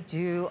 I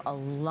do a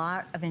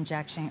lot of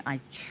injection.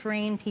 I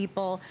train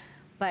people,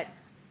 but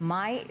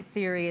my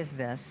theory is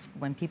this.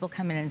 When people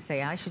come in and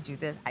say, I should do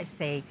this, I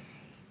say,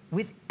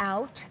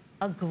 without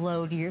a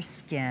glow to your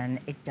skin,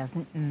 it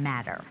doesn't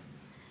matter.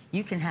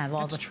 You can have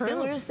all the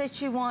fillers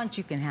that you want,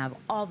 you can have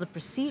all the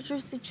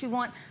procedures that you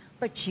want,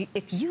 but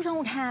if you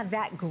don't have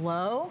that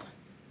glow,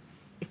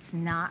 it's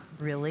not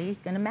really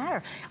gonna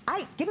matter.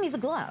 Give me the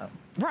glow.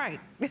 Right.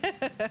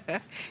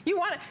 you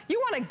want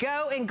to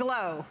go and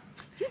glow.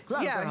 You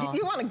glow, girl.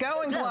 You want to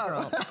go and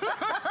glow.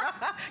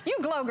 You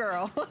glow,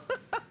 girl.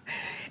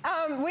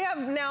 We have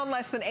now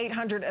less than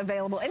 800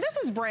 available, and this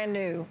is brand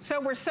new. So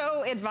we're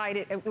so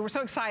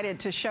excited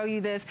to show you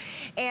this,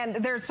 and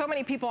there's so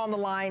many people on the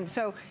line.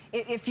 So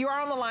if you are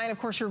on the line, of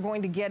course, you're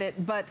going to get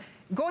it, but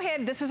go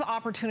ahead, this is an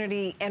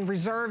opportunity, and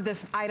reserve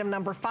this item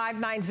number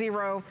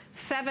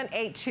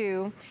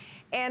 590782.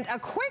 And a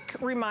quick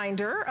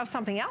reminder of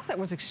something else that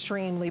was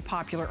extremely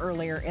popular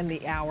earlier in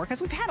the hour, because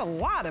we've had a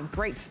lot of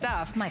great stuff.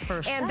 This is my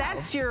first show. And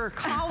that's your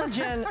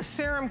collagen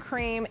serum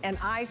cream and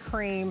eye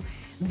cream.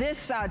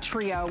 This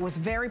trio was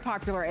very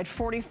popular at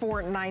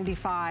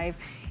 $44.95,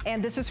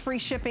 and this is free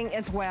shipping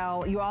as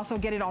well. You also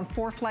get it on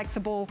 4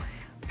 flexible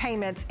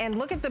payments. And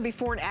look at the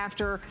before and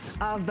after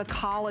of the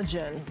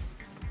collagen.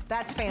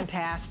 That's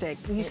fantastic.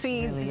 You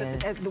see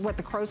what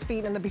the crow's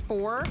feet in the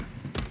before?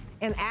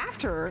 And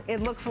after,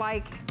 it looks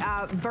like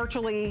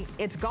virtually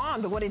it's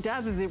gone, but what it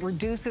does is it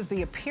reduces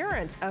the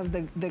appearance of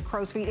the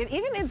crow's feet. And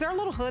even, is there a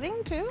little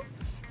hooding too?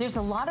 There's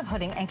a lot of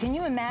hooding, and can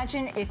you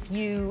imagine if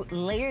you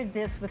layered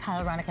this with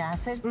hyaluronic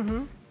acid?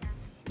 Mm-hmm.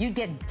 You'd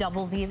get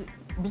double the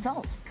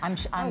result. I'm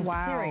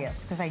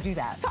serious, because I do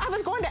that. So I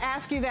was going to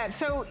ask you that.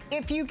 So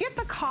if you get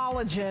the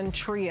collagen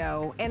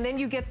trio, and then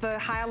you get the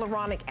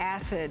hyaluronic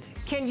acid,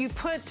 can you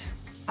put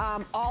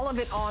all of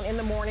it on in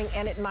the morning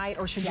and at night,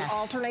 or should you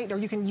alternate, or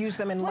you can use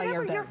them and layer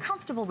them? Whatever you're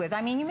comfortable with.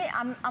 I mean,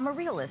 I'm a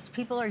realist.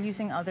 People are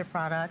using other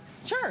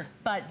products. Sure.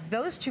 But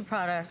those 2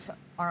 products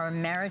are a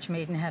marriage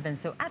made in heaven,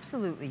 so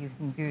absolutely you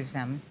can use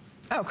them.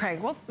 Okay,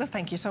 well,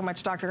 thank you so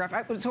much, Dr. Graf.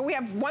 So we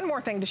have one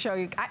more thing to show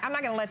you. I'm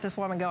not gonna let this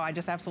woman go. I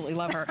just absolutely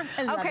love her.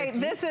 Okay,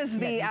 this is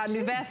the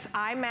Nuvest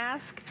eye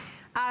mask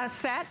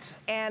set,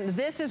 and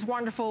this is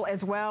wonderful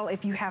as well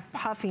if you have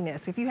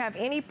puffiness. If you have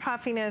any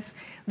puffiness,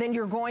 then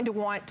you're going to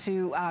want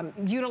to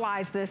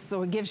utilize this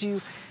so it gives you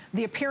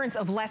the appearance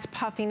of less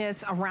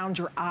puffiness around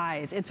your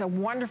eyes. It's a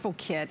wonderful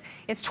kit.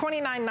 It's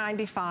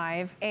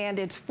 $29.95, and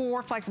it's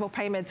 4 flexible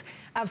payments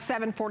of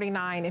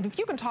 $749. And if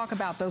you can talk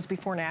about those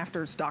before and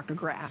afters, Dr.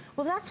 Graf.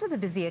 Well, that's with the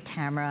Vizia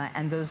camera,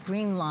 and those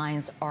green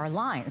lines are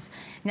lines.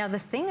 Now, the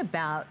thing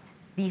about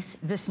this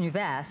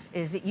Nuvest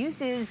is it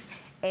uses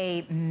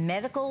a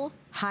medical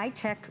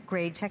high-tech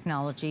grade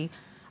technology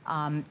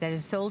that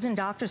is sold in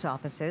doctor's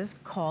offices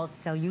called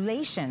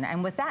cellulation.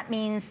 And what that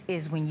means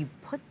is when you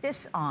put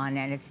this on,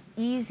 and it's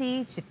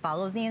easy to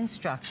follow the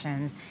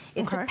instructions,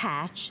 it's a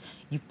patch,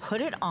 you put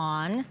it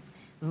on,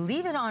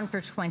 leave it on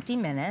for 20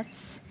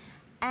 minutes,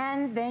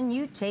 and then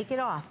you take it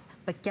off.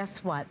 But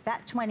guess what?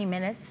 That 20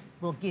 minutes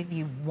will give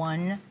you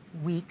 1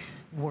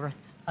 week's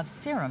worth of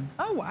serum.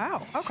 Oh,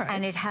 wow. Okay.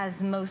 And it has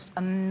the most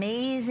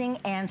amazing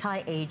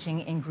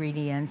anti-aging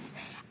ingredients,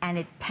 and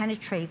it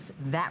penetrates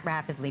that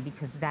rapidly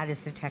because that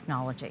is the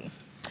technology.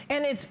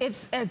 And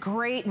it's a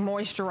great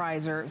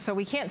moisturizer, so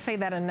we can't say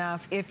that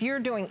enough. If you're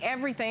doing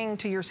everything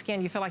to your skin,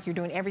 you feel like you're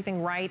doing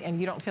everything right, and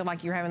you don't feel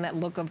like you're having that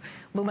look of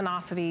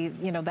luminosity,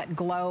 you know, that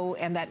glow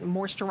and that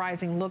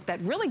moisturizing look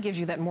that really gives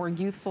you that more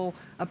youthful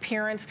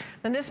appearance,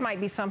 then this might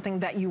be something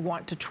that you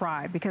want to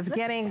try, because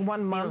getting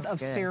 1 month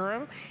of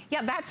serum,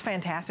 yeah, that's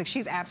fantastic.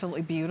 She's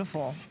absolutely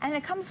beautiful. And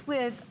it comes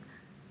with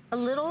a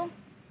little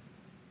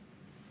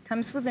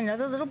Comes with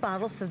another little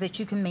bottle so that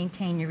you can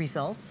maintain your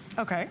results.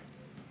 Okay.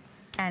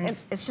 And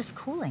it's just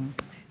cooling.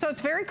 So it's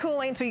very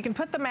cooling, so you can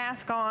put the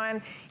mask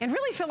on and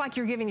really feel like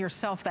you're giving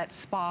yourself that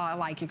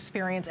spa-like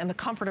experience in the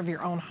comfort of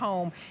your own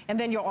home. And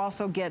then you'll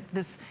also get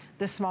this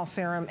small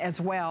serum as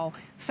well,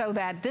 so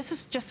that this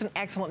is just an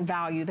excellent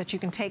value that you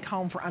can take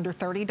home for under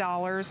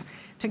 $30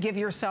 to give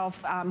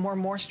yourself more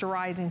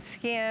moisturizing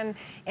skin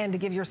and to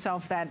give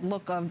yourself that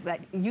look of that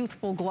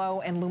youthful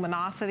glow and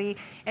luminosity.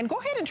 And go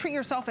ahead and treat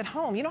yourself at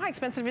home. You know how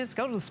expensive it is to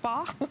go to the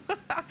spa?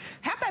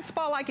 Have that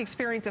spa-like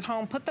experience at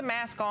home. Put the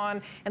mask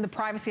on in the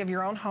privacy of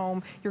your own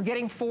home. You're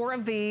getting 4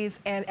 of these,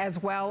 and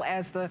as well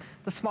as the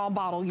small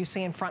bottle you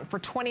see in front for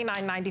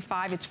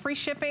 $29.95. It's free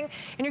shipping,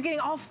 and you're getting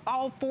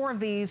all 4 of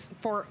these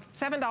for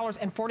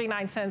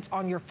 $7.49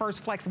 on your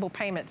first flexible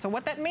payment. So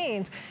what that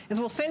means is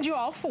we'll send you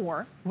all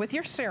 4 with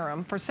your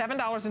serum for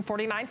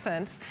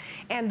 $7.49,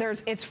 and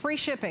it's free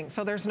shipping,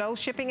 so there's no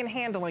shipping and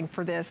handling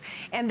for this.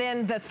 And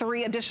then the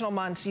 3 additional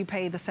months you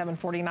pay the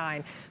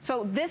 $7.49.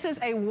 So this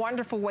is a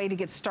wonderful way to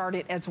get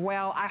started as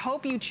well. I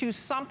hope you choose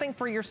something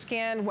for your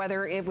skin,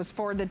 whether it was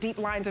for the deep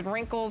lines and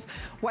wrinkles,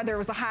 whether it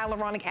was the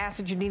hyaluronic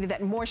acid you needed,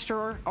 that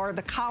moisture, or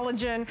the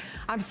collagen.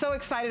 I'm so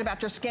excited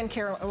about your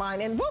skincare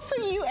line, and we'll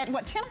see you at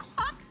what, 10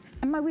 o'clock?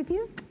 Am I with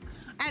you?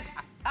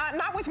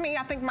 Not with me.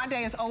 I think my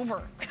day is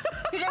over.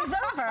 Your day's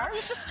over? You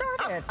just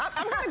started.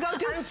 I'm going to go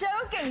do... I'm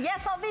joking.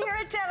 Yes, I'll be here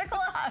at 10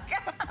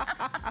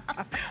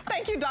 o'clock.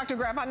 Thank you, Dr.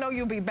 Graf. I know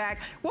you'll be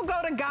back. We'll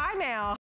go to Guy now.